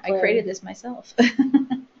 Exactly. I created this myself.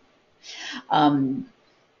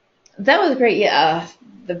 That was great. Yeah.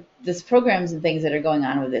 This programs and things that are going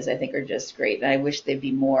on with this, I think, are just great. And I wish there'd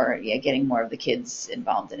be more, getting more of the kids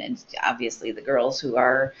involved in it. Obviously, the girls who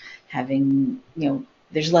are having,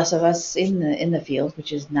 there's less of us in the field,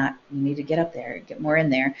 which is not, you need to get up there, get more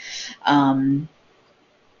in there.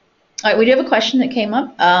 All right, we do have a question that came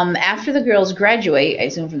up. After the girls graduate, I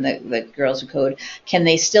assume from the girls who code, can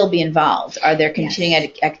they still be involved? Are there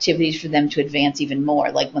continuing activities for them to advance even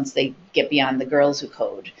more, like once they get beyond the girls who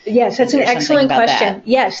code? Yes, that's an excellent question. That?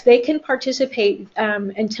 Yes, they can participate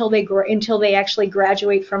until they actually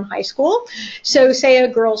graduate from high school. So say a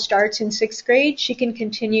girl starts in 6th grade, she can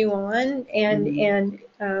continue on and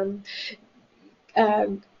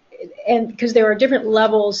because there are different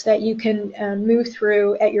levels that you can move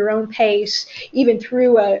through at your own pace, even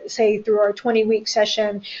through through our 20-week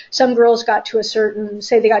session. Some girls got to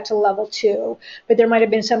they got to level 2, but there might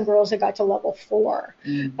have been some girls that got to level 4.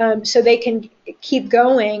 So they can keep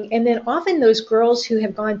going, and then often those girls who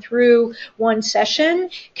have gone through one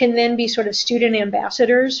session can then be sort of student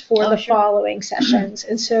ambassadors for the following sessions,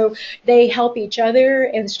 and so they help each other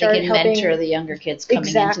and start helping. They can mentor the younger kids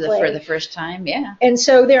coming into for the first time. Yeah. And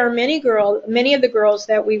so there are many of the girls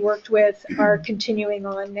that we worked with are continuing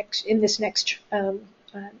on in this next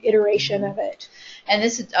iteration of it. And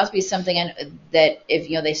this would also be something that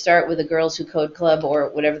if they start with a Girls Who Code Club or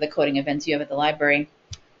whatever the coding events you have at the library,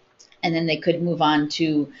 and then they could move on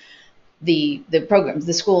to the programs,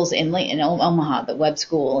 the schools in Omaha, the web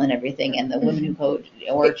school and everything, and the Women Who Code,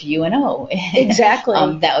 or to UNO. Exactly.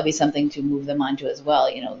 That would be something to move them onto as well.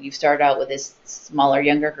 You started out with this smaller,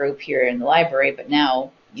 younger group here in the library, but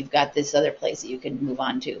now you've got this other place that you can move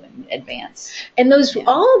on to and advance. And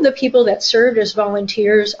all of the people that served as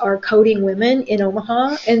volunteers are coding women in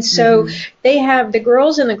Omaha. And so they have, the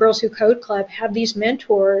girls in the Girls Who Code Club have these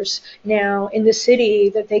mentors now in the city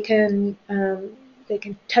that they can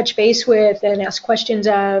touch base with and ask questions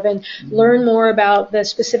of, and learn more about the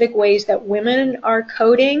specific ways that women are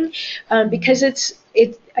coding, because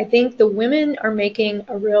I think the women are making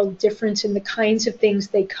a real difference in the kinds of things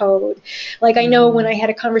they code. Like I know when I had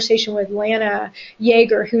a conversation with Lana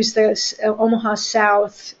Yeager, who's the Omaha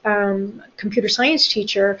South computer science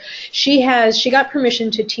teacher, she got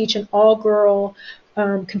permission to teach an all-girl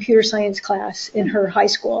computer science class in her high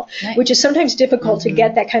school, which is sometimes difficult to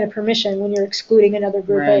get that kind of permission when you're excluding another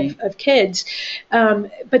group of kids.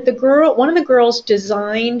 But one of the girls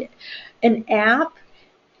designed an app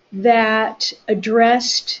that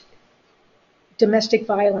addressed domestic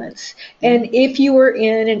violence, and if you were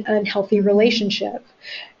in an unhealthy relationship.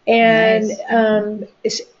 And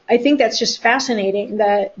I think that's just fascinating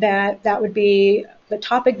that would be the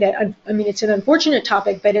topic that, I mean, it's an unfortunate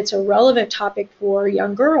topic, but it's a relevant topic for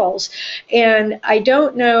young girls. And I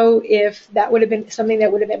don't know if that would have been something that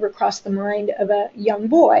would have ever crossed the mind of a young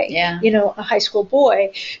boy, a high school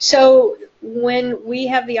boy. So when we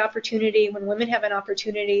have the opportunity, when women have an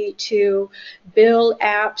opportunity to build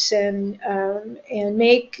apps and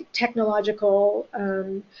make technological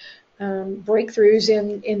breakthroughs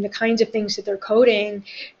in the kinds of things that they're coding,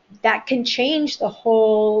 that can change the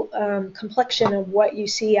whole complexion of what you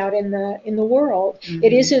see out in the world.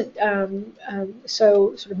 It isn't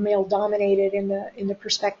so sort of male dominated in the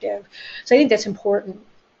perspective. So I think that's important.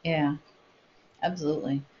 Yeah,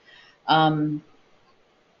 absolutely. And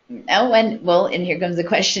here comes the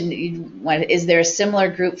question: is there a similar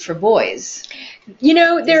group for boys?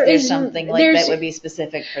 There is something like that would be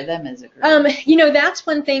specific for them as a group. That's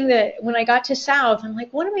one thing that when I got to South, I'm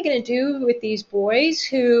like, what am I going to do with these boys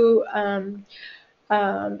who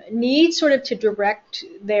need sort of to direct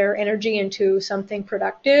their energy into something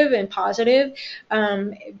productive and positive?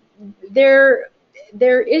 There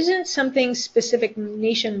isn't something specific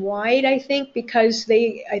nationwide, I think, because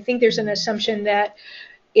I think there's an assumption that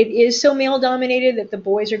it is so male dominated that the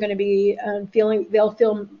boys are going to be they'll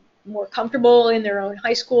feel more comfortable in their own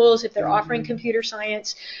high schools if they're offering computer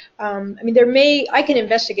science. I mean, I can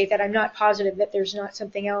investigate that. I'm not positive that there's not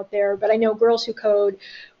something out there, but I know Girls Who Code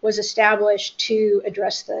was established to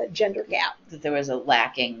address the gender gap. That there was a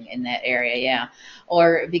lacking in that area,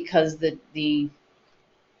 or because the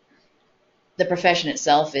profession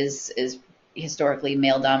itself is historically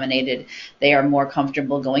male dominated. They are more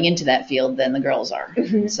comfortable going into that field than the girls are.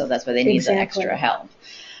 So that's why they need the extra help.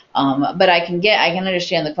 But I can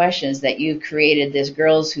understand the questions that you've created this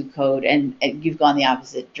Girls Who Code, and you've gone the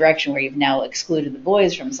opposite direction where you've now excluded the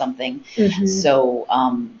boys from something. So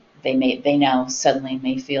they now suddenly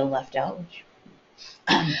may feel left out.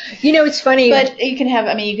 It's funny. But you could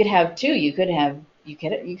have two. You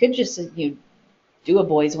could just do a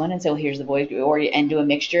boys one and say, well, here's the boys, and do a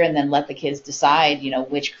mixture, and then let the kids decide,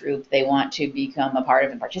 which group they want to become a part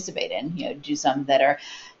of and participate in. Do some that are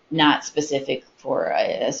not specific for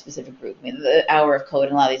a specific group. I mean, the Hour of Code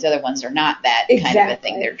and a lot of these other ones are not that kind of a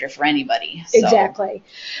thing. They're just for anybody. So. Exactly.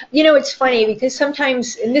 It's funny because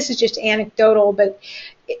sometimes, and this is just anecdotal, but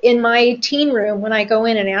in my teen room, when I go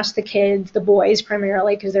in and ask the kids, the boys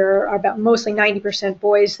primarily, because there are about mostly 90%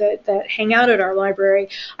 boys that hang out at our library,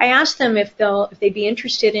 I ask them if they'd be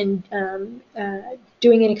interested in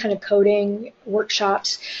doing any kind of coding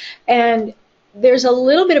workshops. And there's a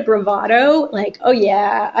little bit of bravado, like, oh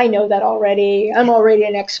yeah, I know that already. I'm already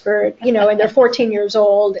an expert, and they're 14 years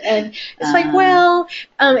old. And it's like, well,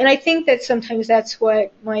 and I think that sometimes that's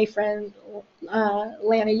what my friend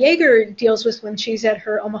Lana Yeager deals with when she's at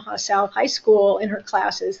her Omaha South High School in her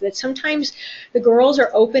classes, that sometimes the girls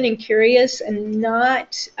are open and curious and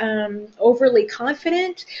not overly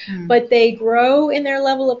confident, but they grow in their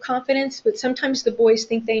level of confidence. But sometimes the boys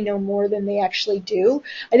think they know more than they actually do.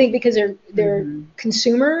 I think because they're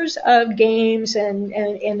consumers of games and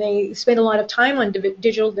they spend a lot of time on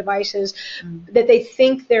digital devices, that they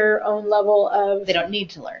think their own level of... They don't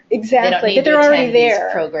need to learn. Exactly. They don't need to attend these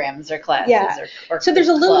programs or classes So there's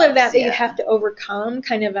a little clubs, of that you have to overcome,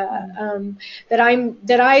 kind of that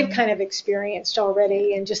I've kind of experienced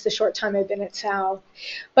already in just the short time I've been at South.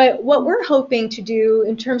 But what we're hoping to do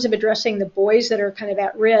in terms of addressing the boys that are kind of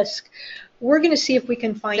at risk, we're going to see if we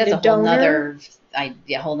can find a donor.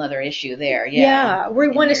 Whole nother issue there. Yeah, we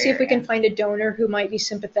want to see if we can find a donor who might be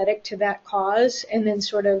sympathetic to that cause, and then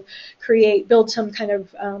sort of build some kind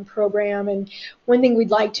of program. And one thing we'd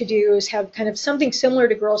like to do is have kind of something similar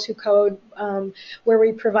to Girls Who Code, where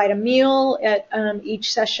we provide a meal at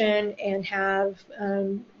each session and have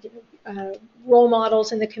role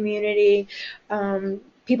models in the community,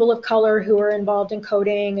 people of color who are involved in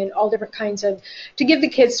coding, and all different kinds to give the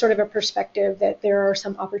kids sort of a perspective that there are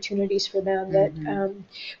some opportunities for them, that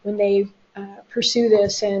when they pursue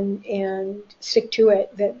this and stick to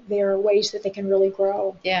it, that there are ways that they can really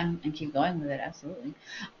grow. Yeah, and keep going with it, absolutely.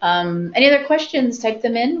 Any other questions, type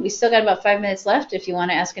them in. We still got about 5 minutes left if you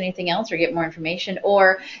want to ask anything else or get more information,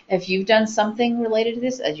 or if you've done something related to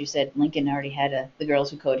this. As you said, Lincoln already had the Girls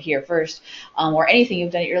Who Code here first, or anything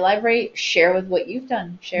you've done at your library, share with what you've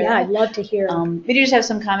done. I'd love to hear. We do just have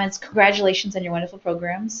some comments. Congratulations on your wonderful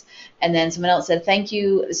programs. And then someone else said, thank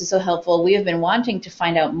you, this is so helpful. We have been wanting to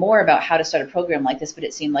find out more about how to start a program like this, but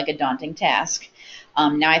it seemed like a daunting task.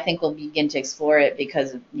 Now I think we'll begin to explore it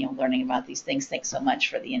because of learning about these things. Thanks so much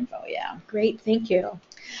for the info. Yeah. Great, thank you.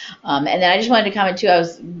 And then I just wanted to comment too.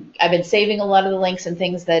 I've been saving a lot of the links and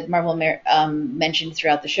things that Marvel mentioned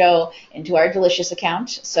throughout the show into our Delicious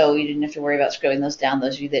account, so you didn't have to worry about scrolling those down.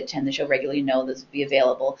 Those of you that attend the show regularly know those will be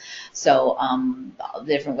available. So the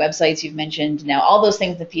different websites you've mentioned. Now all those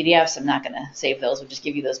things, the PDFs, I'm not going to save those. We'll just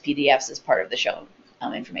give you those PDFs as part of the show.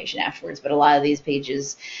 Information afterwards, but a lot of these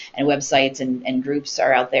pages and websites and groups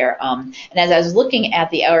are out there. And as I was looking at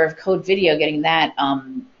the Hour of Code video, getting that,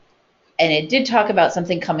 and it did talk about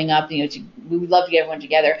something coming up. We would love to get everyone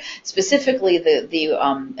together. Specifically, the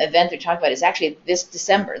event they're talking about is actually this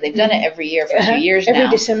December. They've done it every year for 2 years now.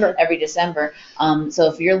 Every December.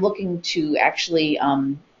 So if you're looking to actually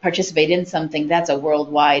participate in something, that's a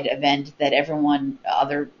worldwide event that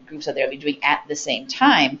other groups out there will be doing at the same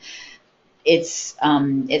time. It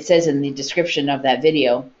says in the description of that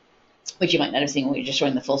video, which you might not have seen when we were just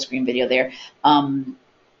showing the full screen video there,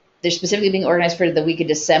 they're specifically being organized for the week of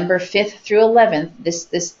December 5th through 11th, this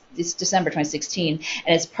December 2016,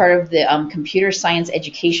 and it's part of the Computer Science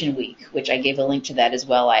Education Week, which I gave a link to that as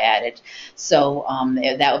well. I added. So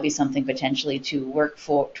that would be something potentially to work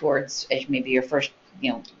towards as maybe your first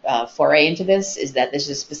foray into this, is that there's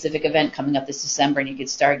a specific event coming up this December, and you could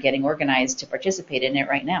start getting organized to participate in it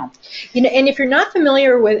right now. And if you're not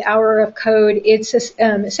familiar with Hour of Code, it's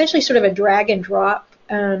essentially sort of a drag and drop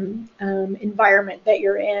environment that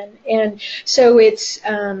you're in, and so it's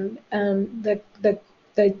the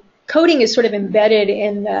coding is sort of embedded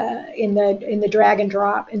in the drag and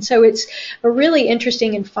drop, and so it's a really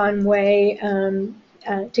interesting and fun way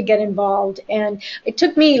to get involved. And it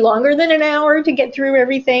took me longer than an hour to get through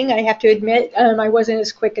everything, I have to admit. I wasn't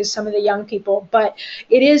as quick as some of the young people, but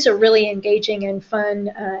it is a really engaging and fun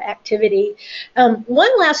activity.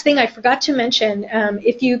 One last thing I forgot to mention,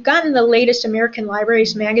 if you've gotten the latest American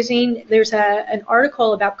Libraries magazine, there's an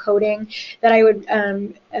article about coding that I would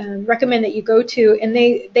recommend that you go to, and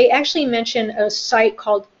they actually mention a site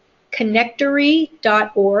called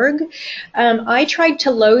connectory.org. I tried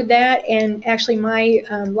to load that, and actually my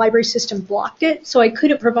library system blocked it, so I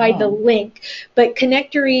couldn't provide the link. But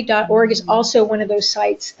connectory.org is also one of those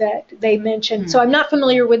sites that they mentioned. So I'm not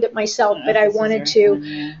familiar with it myself, but I wanted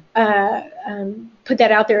to put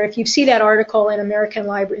that out there. If you see that article in American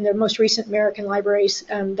Library, in the most recent American Libraries,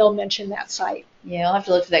 they'll mention that site. Yeah, I'll have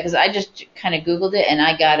to look for that, because I just kind of Googled it, and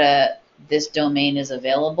I got this domain is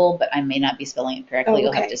available, but I may not be spelling it correctly. Okay.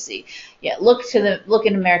 You'll have to see. Yeah, look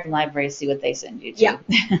in American Libraries, see what they send you to. Yeah.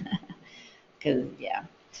 Because do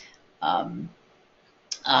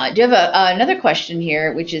you have another question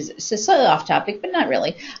here, which is slightly off topic, but not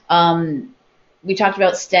really. We talked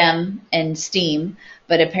about STEM and STEAM,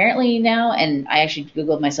 but apparently now, and I actually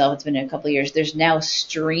Googled myself, it's been a couple of years, there's now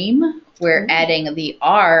STREAM. We're adding the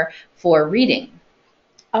R for reading.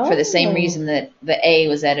 For the same reason that the A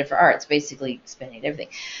was added for arts, basically expanding everything.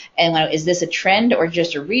 And is this a trend or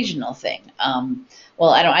just a regional thing?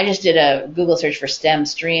 Well, I just did a Google search for STEM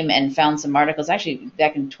stream and found some articles, actually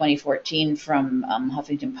back in 2014 from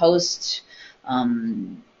Huffington Post,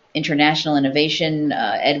 International Innovation,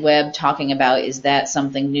 EdWeb, talking about, is that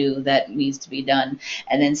something new that needs to be done?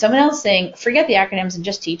 And then someone else saying, forget the acronyms and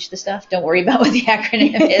just teach the stuff. Don't worry about what the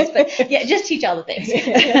acronym is, but yeah, just teach all the things,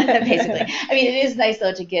 basically. I mean, it is nice,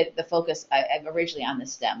 though, to get the focus originally on the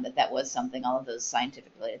STEM, that was something, all of those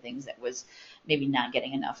scientific related things that was maybe not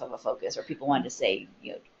getting enough of a focus, or people wanted to say,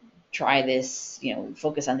 try this,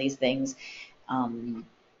 focus on these things.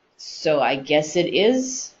 So I guess it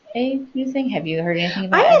is a new thing. Have you heard anything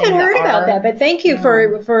about it? I haven't heard about that, but thank you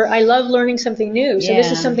for I love learning something new. So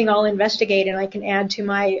this is something I'll investigate and I can add to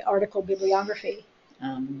my article bibliography.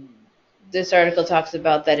 This article talks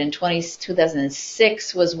about that in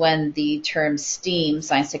 2006 was when the term STEAM,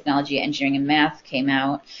 science, technology, engineering, and math came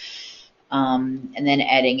out. And then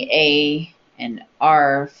adding A and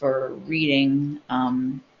R for reading.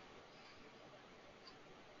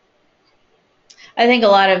 I think a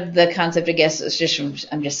lot of the concept, I guess, is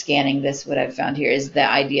I'm just scanning this, what I've found here, is the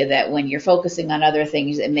idea that when you're focusing on other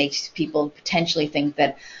things, it makes people potentially think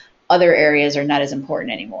that other areas are not as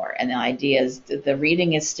important anymore. And the idea is that the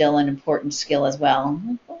reading is still an important skill as well.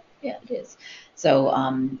 Well, yeah, it is. So I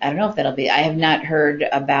don't know if that'll be. I have not heard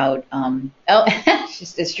about.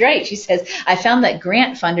 It's right. She says, I found that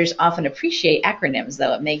grant funders often appreciate acronyms,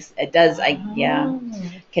 though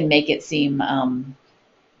can make it seem.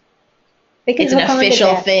 It's an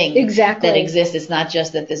official thing that exists. It's not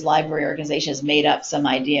just that this library organization has made up some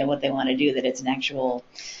idea what they want to do. That it's an actual.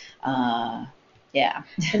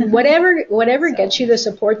 And whatever gets you the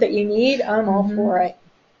support that you need, I'm all for it.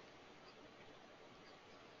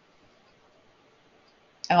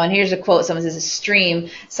 Oh, and here's a quote. Someone says, STREAM,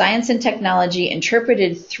 science and technology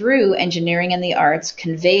interpreted through engineering and the arts,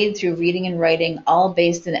 conveyed through reading and writing, all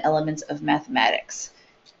based in elements of mathematics.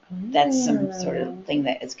 That's some sort of thing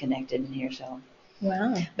that is connected in here. So,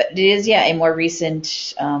 wow. But it is, a more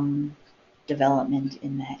recent development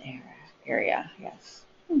in that area. Yes.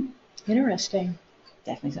 Interesting.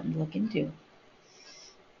 Definitely something to look into.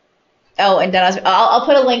 Oh, and then I'll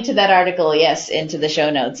put a link to that article, into the show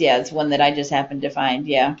notes. Yeah, it's one that I just happened to find,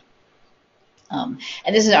 And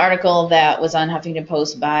this is an article that was on Huffington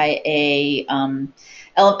Post by a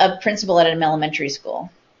principal at an elementary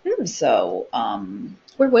school. So,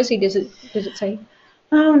 where was he? Does it say?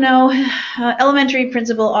 Oh, no. Elementary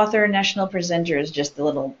principal, author, national presenter is just the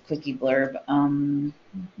little quickie blurb.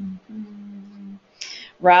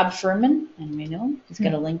 Rob Furman, and we know him. He's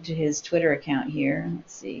got a link to his Twitter account here.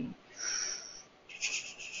 Let's see.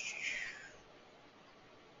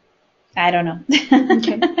 I don't know.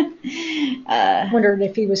 Okay. Wondered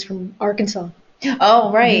if he was from Arkansas.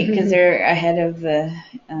 Oh, right, because they're ahead of the.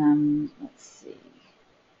 Let's see.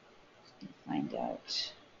 Find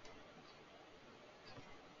out.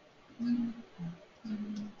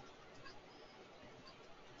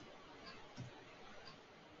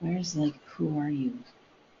 Where's who are you?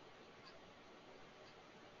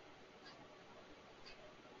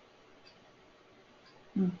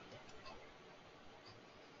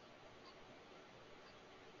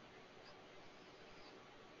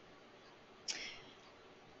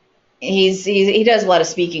 He does a lot of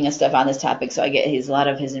speaking and stuff on this topic, so I get a lot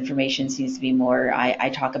of his information seems to be more. I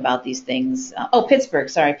talk about these things.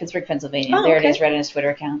 Pittsburgh, Pennsylvania. There it is, right on his Twitter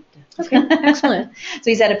account. Okay, excellent.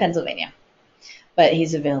 So he's out of Pennsylvania, but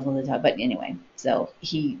he's available to talk. But anyway, so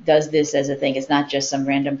he does this as a thing. It's not just some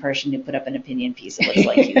random person who put up an opinion piece. It looks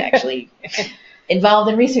like he's actually involved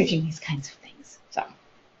in researching these kinds of things. So,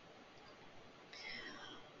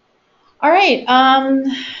 all right.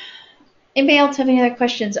 Anybody else have any other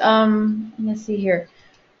questions? Let's see here.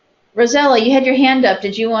 Rosella, you had your hand up.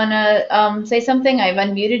 Did you want to say something? I've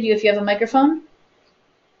unmuted you if you have a microphone.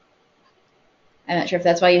 I'm not sure if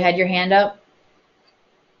that's why you had your hand up.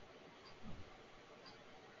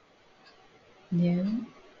 No.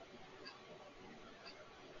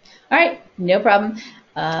 All right, no problem.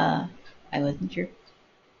 I wasn't sure.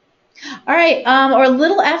 All right, we're a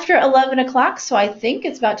little after 11 o'clock, so I think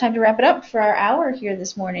it's about time to wrap it up for our hour here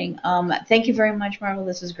this morning. Thank you very much, Marvel.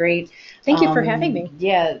 This was great. Thank you for having me.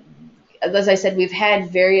 Yeah, as I said, we've had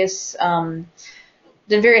various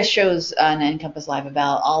shows on NCompass Live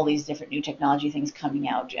about all these different new technology things coming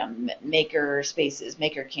out, maker spaces,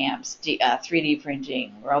 maker camps, 3D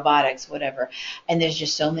printing, robotics, whatever. And there's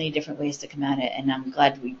just so many different ways to come at it. And I'm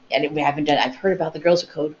glad I've heard about the Girls Who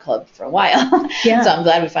Code Club for a while. Yeah. So I'm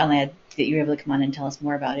glad we finally had that you were able to come on and tell us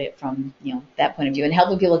more about it from that point of view and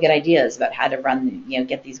helping people get ideas about how to run,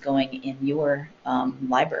 get these going in your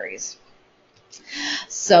libraries.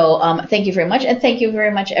 So thank you very much, and thank you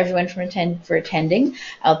very much everyone for attending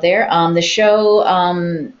out there. The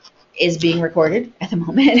show is being recorded at the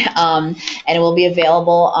moment, and it will be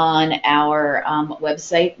available on our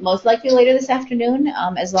website most likely later this afternoon.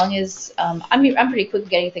 As long as I'm pretty quick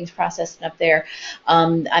getting things processed up there.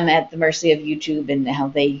 I'm at the mercy of YouTube and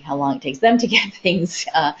how long it takes them to get things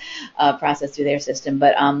processed through their system.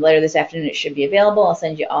 But later this afternoon it should be available. I'll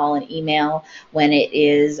send you all an email when it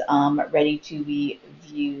is ready to be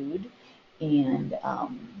viewed. And let's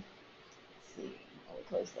see, I'll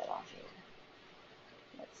close that off here.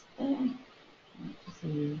 Let's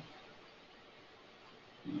see.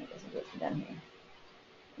 I guess I'll get done here.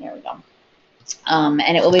 There we go.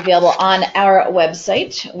 And it will be available on our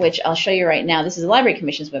website, which I'll show you right now. This is the Library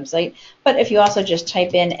Commission's website. But if you also just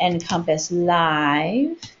type in NCompass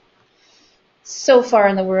Live, so far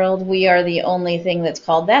in the world, we are the only thing that's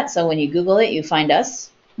called that. So when you Google it, you find us.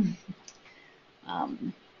 There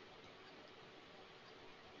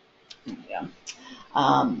we go.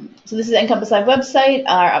 So this is the NCompass Live website,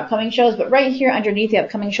 our upcoming shows, but right here underneath the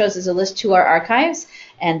upcoming shows is a list to our archives,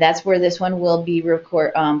 and that's where this one will be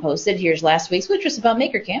posted. Here's last week's, which was about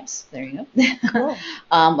maker camps. There you go. Cool.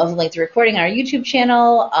 Of a link to recording on our YouTube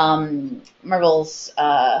channel. Marvel's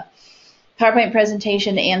PowerPoint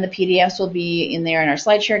presentation and the PDFs will be in there in our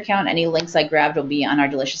SlideShare account. Any links I grabbed will be on our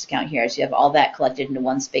Delicious account here. So you have all that collected into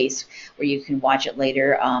one space where you can watch it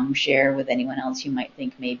later, share with anyone else you might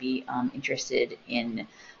think may be interested in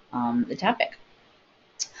the topic.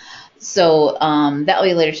 So that will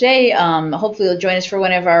be later today. Hopefully you'll join us for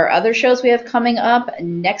one of our other shows we have coming up.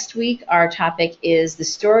 Next week, our topic is the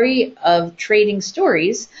story of Trading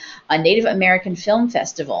Stories, a Native American Film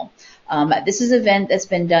Festival. This is an event that's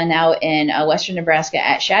been done out in western Nebraska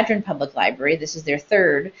at Chadron Public Library. This is their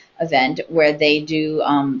third event where they do,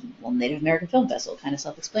 Native American Film Festival, kind of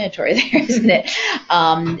self-explanatory there, isn't it?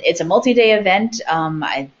 It's a multi-day event.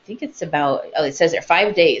 I think it's about, it says there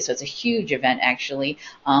 5 days, so it's a huge event actually,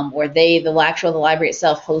 where the library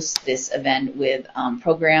itself hosts this event with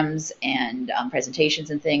programs and presentations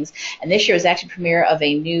and things. And this year is actually premiere of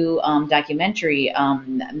a new documentary,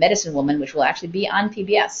 Medicine Woman, which will actually be on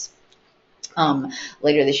PBS.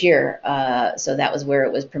 Later this year, so that was where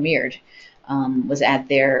it was premiered, was at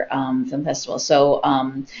their film festival. So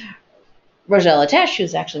Rosella Tesh,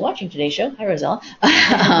 who's actually watching today's show, hi Rosella,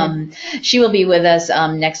 she will be with us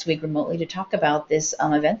next week remotely to talk about this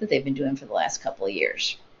event that they've been doing for the last couple of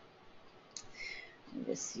years. Let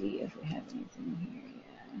me just see if we have anything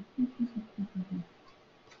here.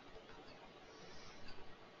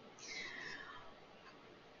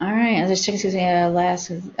 All right, I was just checking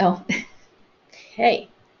last. Oh. Okay.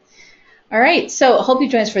 All right. So I hope you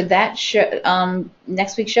join us for that show,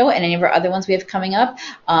 next week's show and any of our other ones we have coming up.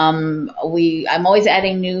 I'm always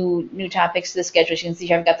adding new topics to the schedule. As you can see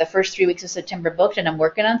here, I've got the first 3 weeks of September booked, and I'm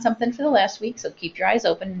working on something for the last week. So keep your eyes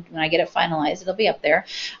open. When I get it finalized, it'll be up there.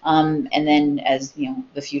 And then as you know,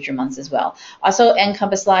 the future months as well. Also,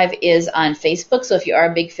 NCompass Live is on Facebook. So if you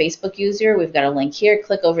are a big Facebook user, we've got a link here.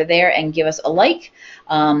 Click over there and give us a like.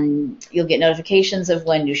 You'll get notifications of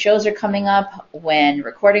when new shows are coming up, when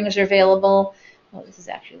recordings are available. Oh, this is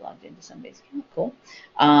actually logged into somebody's account. Cool.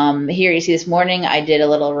 Here you see this morning I did a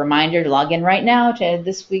little reminder to log in right now to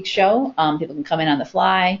this week's show. People can come in on the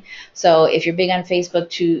fly. So if you're big on Facebook,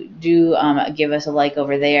 do give us a like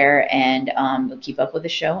over there, and we'll keep up with the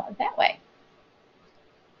show that way.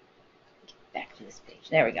 Get back to this page.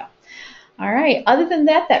 There we go. All right. Other than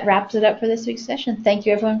that, that wraps it up for this week's session. Thank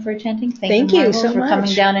you, everyone, for attending. Thank you so much for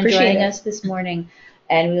coming down and joining us this morning.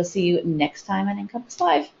 And we'll see you next time on NCompass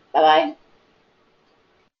Live. Bye-bye.